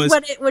yeah, was...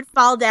 when it would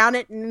fall down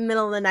in the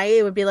middle of the night,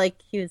 it would be like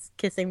he was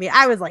kissing me.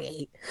 I was like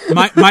 8.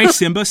 my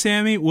Simba,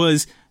 Sammy,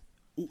 was...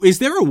 Is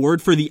there a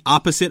word for the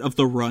opposite of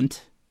the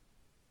runt?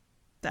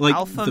 The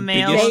alpha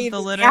male of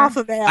the litter?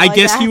 Alpha male, I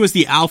guess he was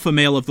the alpha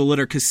male of the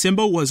litter because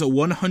Simba was a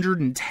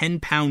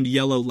 110-pound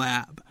yellow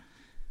lab.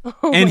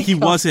 And he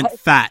wasn't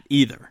fat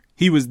either.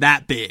 He was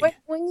that big.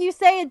 When you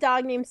say a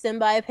dog named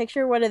Simba, I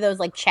picture one of those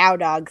like chow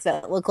dogs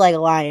that look like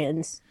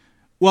lions.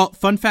 Well,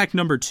 fun fact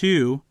number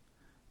 2,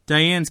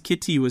 Diane's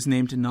kitty was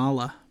named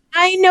Nala.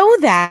 I know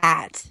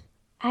that.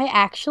 I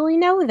actually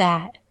know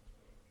that.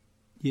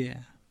 Yeah.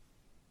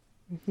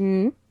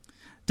 Mm-hmm.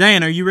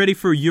 Diane, are you ready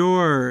for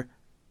your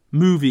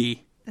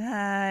movie?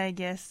 I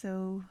guess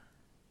so.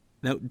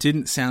 That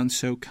didn't sound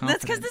so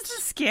confident. That's because this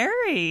is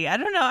scary. I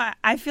don't know.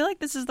 I feel like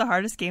this is the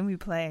hardest game we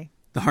play.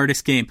 The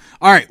hardest game.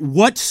 All right,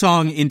 what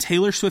song in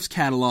Taylor Swift's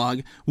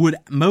catalog would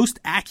most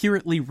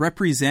accurately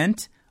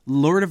represent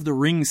Lord of the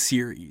Rings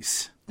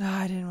series? Oh,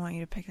 I didn't want you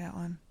to pick that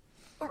one.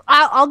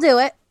 I'll do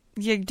it.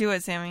 Yeah, do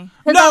it, Sammy.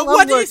 No,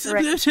 what is... She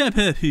can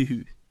do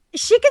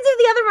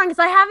the other one because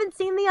I haven't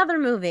seen the other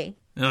movie.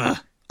 Ugh,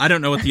 I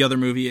don't know what the other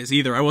movie is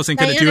either. I wasn't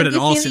going to do it at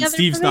all since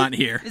Steve's not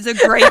here. It's a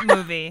great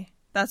movie.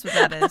 That's what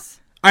that is.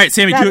 All right,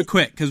 Sammy, do it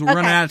quick because we're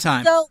running out of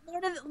time. So,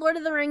 Lord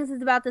of the Rings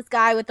is about this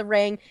guy with the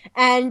ring,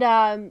 and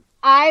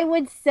I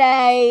would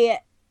say,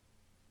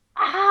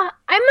 I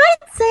might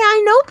say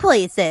I know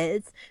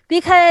places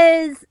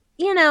because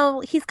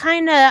he's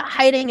kind of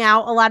hiding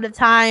out a lot of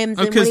times.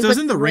 Because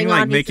doesn't the ring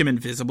like make him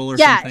invisible or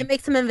something? Yeah, it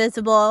makes him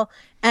invisible,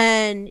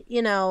 and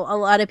a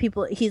lot of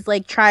people he's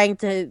like trying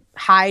to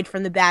hide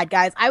from the bad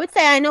guys. I would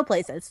say I know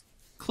places.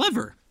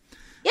 Clever.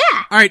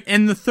 Yeah. All right,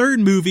 and the third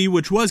movie,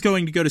 which was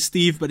going to go to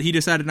Steve, but he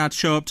decided not to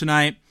show up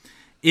tonight,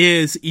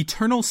 is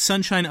Eternal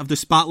Sunshine of the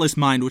Spotless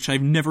Mind, which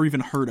I've never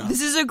even heard of.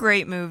 This is a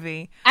great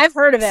movie. I've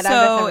heard of it.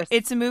 So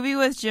it's a movie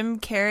with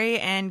Jim Carrey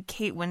and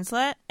Kate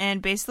Winslet,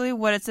 and basically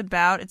what it's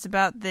about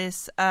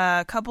this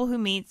couple who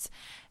meets,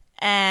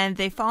 and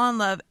they fall in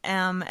love,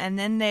 and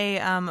then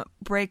they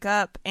break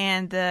up,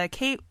 and the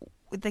Kate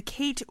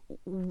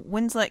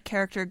Winslet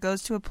character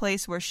goes to a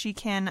place where she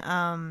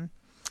can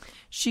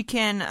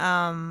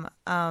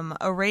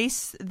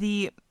erase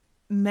the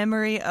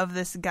memory of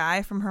this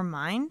guy from her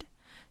mind.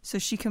 So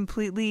she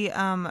completely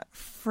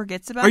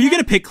forgets about Are you him.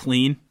 going to pick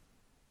Clean?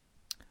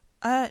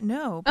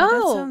 No, but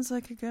that sounds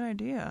like a good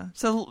idea.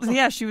 So,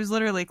 yeah, she was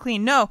literally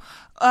clean. No,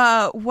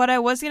 what I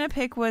was going to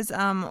pick was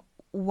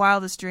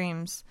Wildest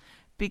Dreams,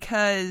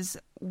 because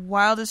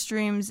Wildest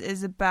Dreams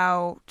is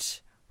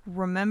about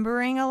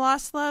remembering a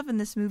lost love, and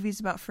this movie is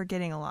about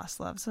forgetting a lost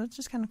love. So it's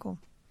just kind of cool.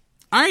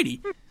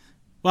 Alrighty.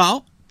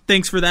 Well,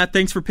 thanks for that.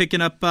 Thanks for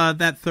picking up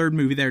that third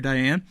movie there,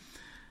 Diane.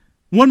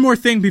 One more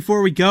thing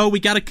before we go. We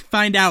got to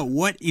find out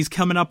what is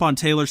coming up on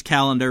Taylor's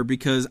calendar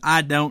because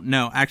I don't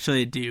know.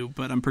 Actually, I do,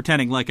 but I'm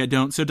pretending like I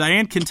don't. So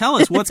Diane can tell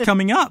us what's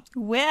coming up.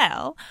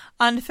 Well,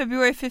 on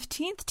February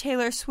 15th,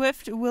 Taylor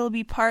Swift will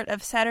be part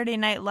of Saturday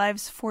Night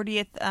Live's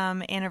 40th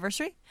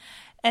anniversary.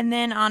 And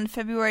then on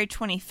February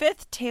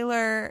 25th,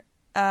 Taylor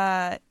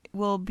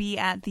will be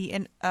at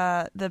the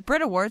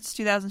Brit Awards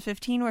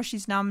 2015, where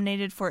she's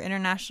nominated for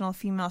International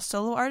Female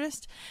Solo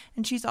Artist,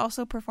 and she's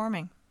also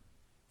performing.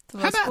 So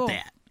how about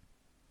that?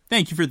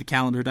 Thank you for the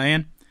calendar,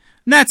 Diane.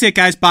 And that's it,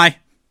 guys. Bye.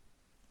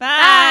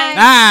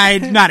 Bye.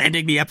 Bye. Not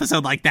ending the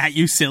episode like that,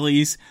 you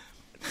sillies.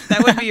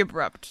 That would be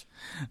abrupt.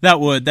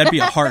 That'd be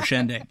a harsh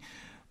ending.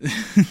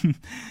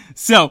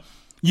 So,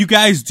 you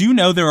guys do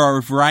know there are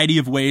a variety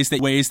of ways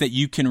that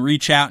you can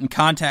reach out and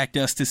contact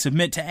us to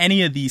submit to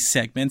any of these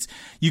segments.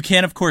 You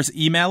can, of course,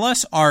 email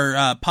us. Our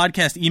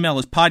podcast email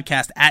is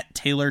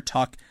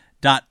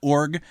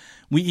podcast@taylortalk.org.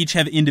 We each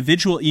have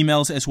individual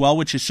emails as well,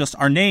 which is just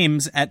our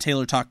names at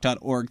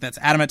taylortalk.org. That's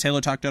Adam at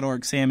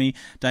taylortalk.org, Sammy,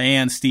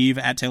 Diane, Steve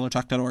at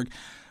taylortalk.org.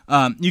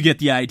 You get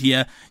the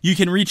idea. You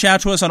can reach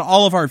out to us on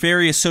all of our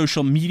various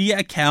social media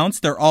accounts.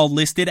 They're all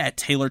listed at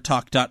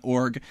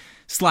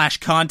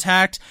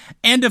taylortalk.org/contact.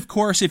 And of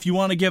course, if you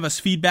want to give us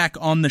feedback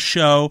on the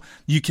show,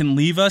 you can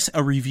leave us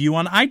a review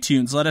on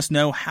iTunes. Let us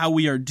know how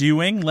we are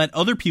doing. Let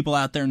other people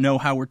out there know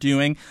how we're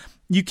doing.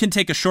 You can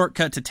take a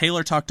shortcut to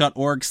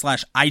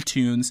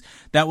taylortalk.org/iTunes.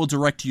 That will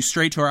direct you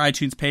straight to our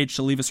iTunes page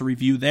to leave us a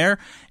review there.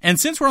 And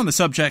since we're on the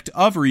subject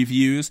of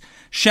reviews,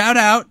 shout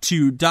out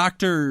to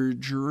Dr.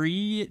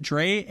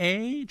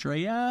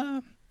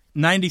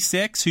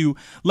 Drea96, who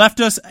left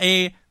us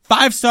a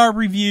 5-star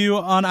review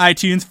on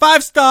iTunes.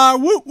 5-star!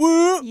 Woo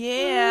woo!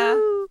 Yeah.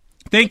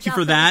 Thank you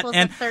for that.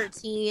 And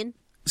 13.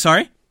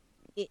 Sorry?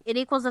 It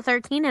equals a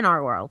 13 in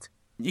our world.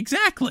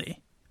 Exactly.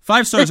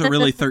 5 stars are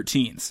really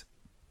 13s.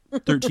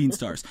 13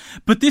 stars.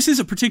 But this is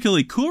a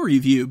particularly cool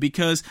review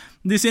because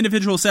this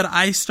individual said,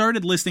 I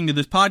started listening to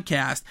this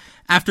podcast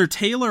after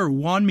Taylor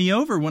won me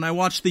over when I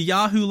watched the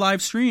Yahoo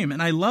live stream,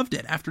 and I loved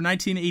it. After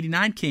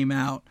 1989 came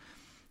out,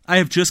 I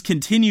have just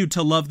continued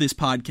to love this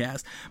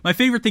podcast. My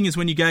favorite thing is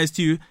when you guys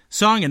do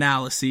song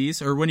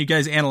analyses, or when you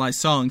guys analyze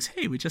songs.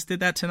 Hey, we just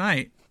did that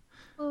tonight.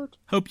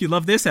 Hope you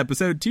love this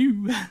episode,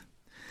 too.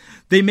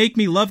 They make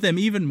me love them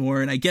even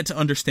more, and I get to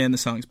understand the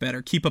songs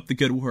better. Keep up the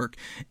good work.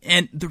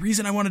 And the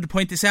reason I wanted to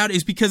point this out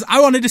is because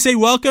I wanted to say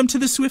welcome to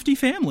the Swiftie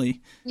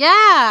family. Yeah,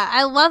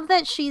 I love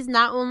that she's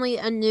not only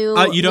a new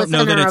you don't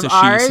know that it's a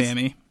ours, she,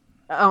 Sammy.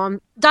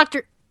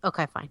 Dr.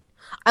 Okay, fine.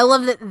 I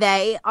love that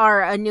they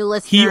are a new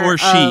listener. He or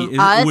she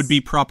us. would be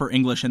proper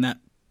English in that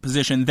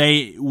position.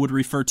 They would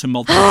refer to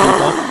multiple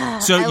people.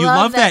 So you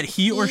love that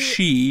he or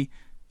she...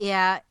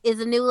 Yeah,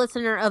 is a new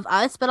listener of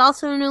us, but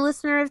also a new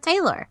listener of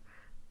Taylor.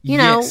 You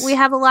know, we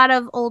have a lot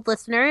of old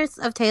listeners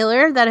of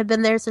Taylor that have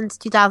been there since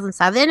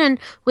 2007, and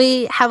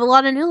we have a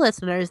lot of new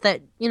listeners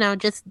that, you know,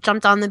 just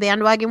jumped on the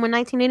bandwagon when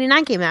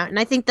 1989 came out. And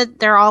I think that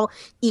they're all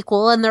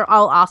equal, and they're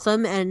all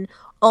awesome, and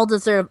all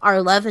deserve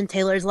our love and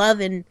Taylor's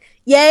love, and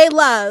yay,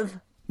 love!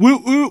 Woo,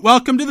 woo,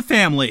 welcome to the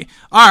family.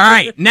 All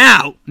right,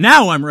 now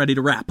I'm ready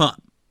to wrap up.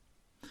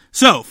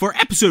 So, for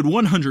episode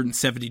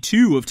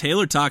 172 of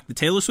Taylor Talk, the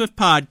Taylor Swift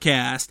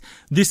podcast,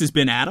 this has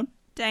been Adam,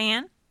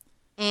 Diane,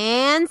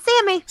 and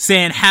Sammy.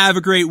 Saying have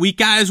a great week,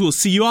 guys. We'll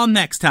see you all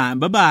next time.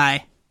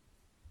 Bye-bye.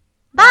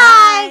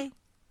 Bye!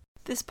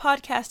 This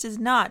podcast is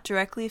not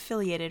directly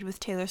affiliated with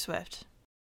Taylor Swift.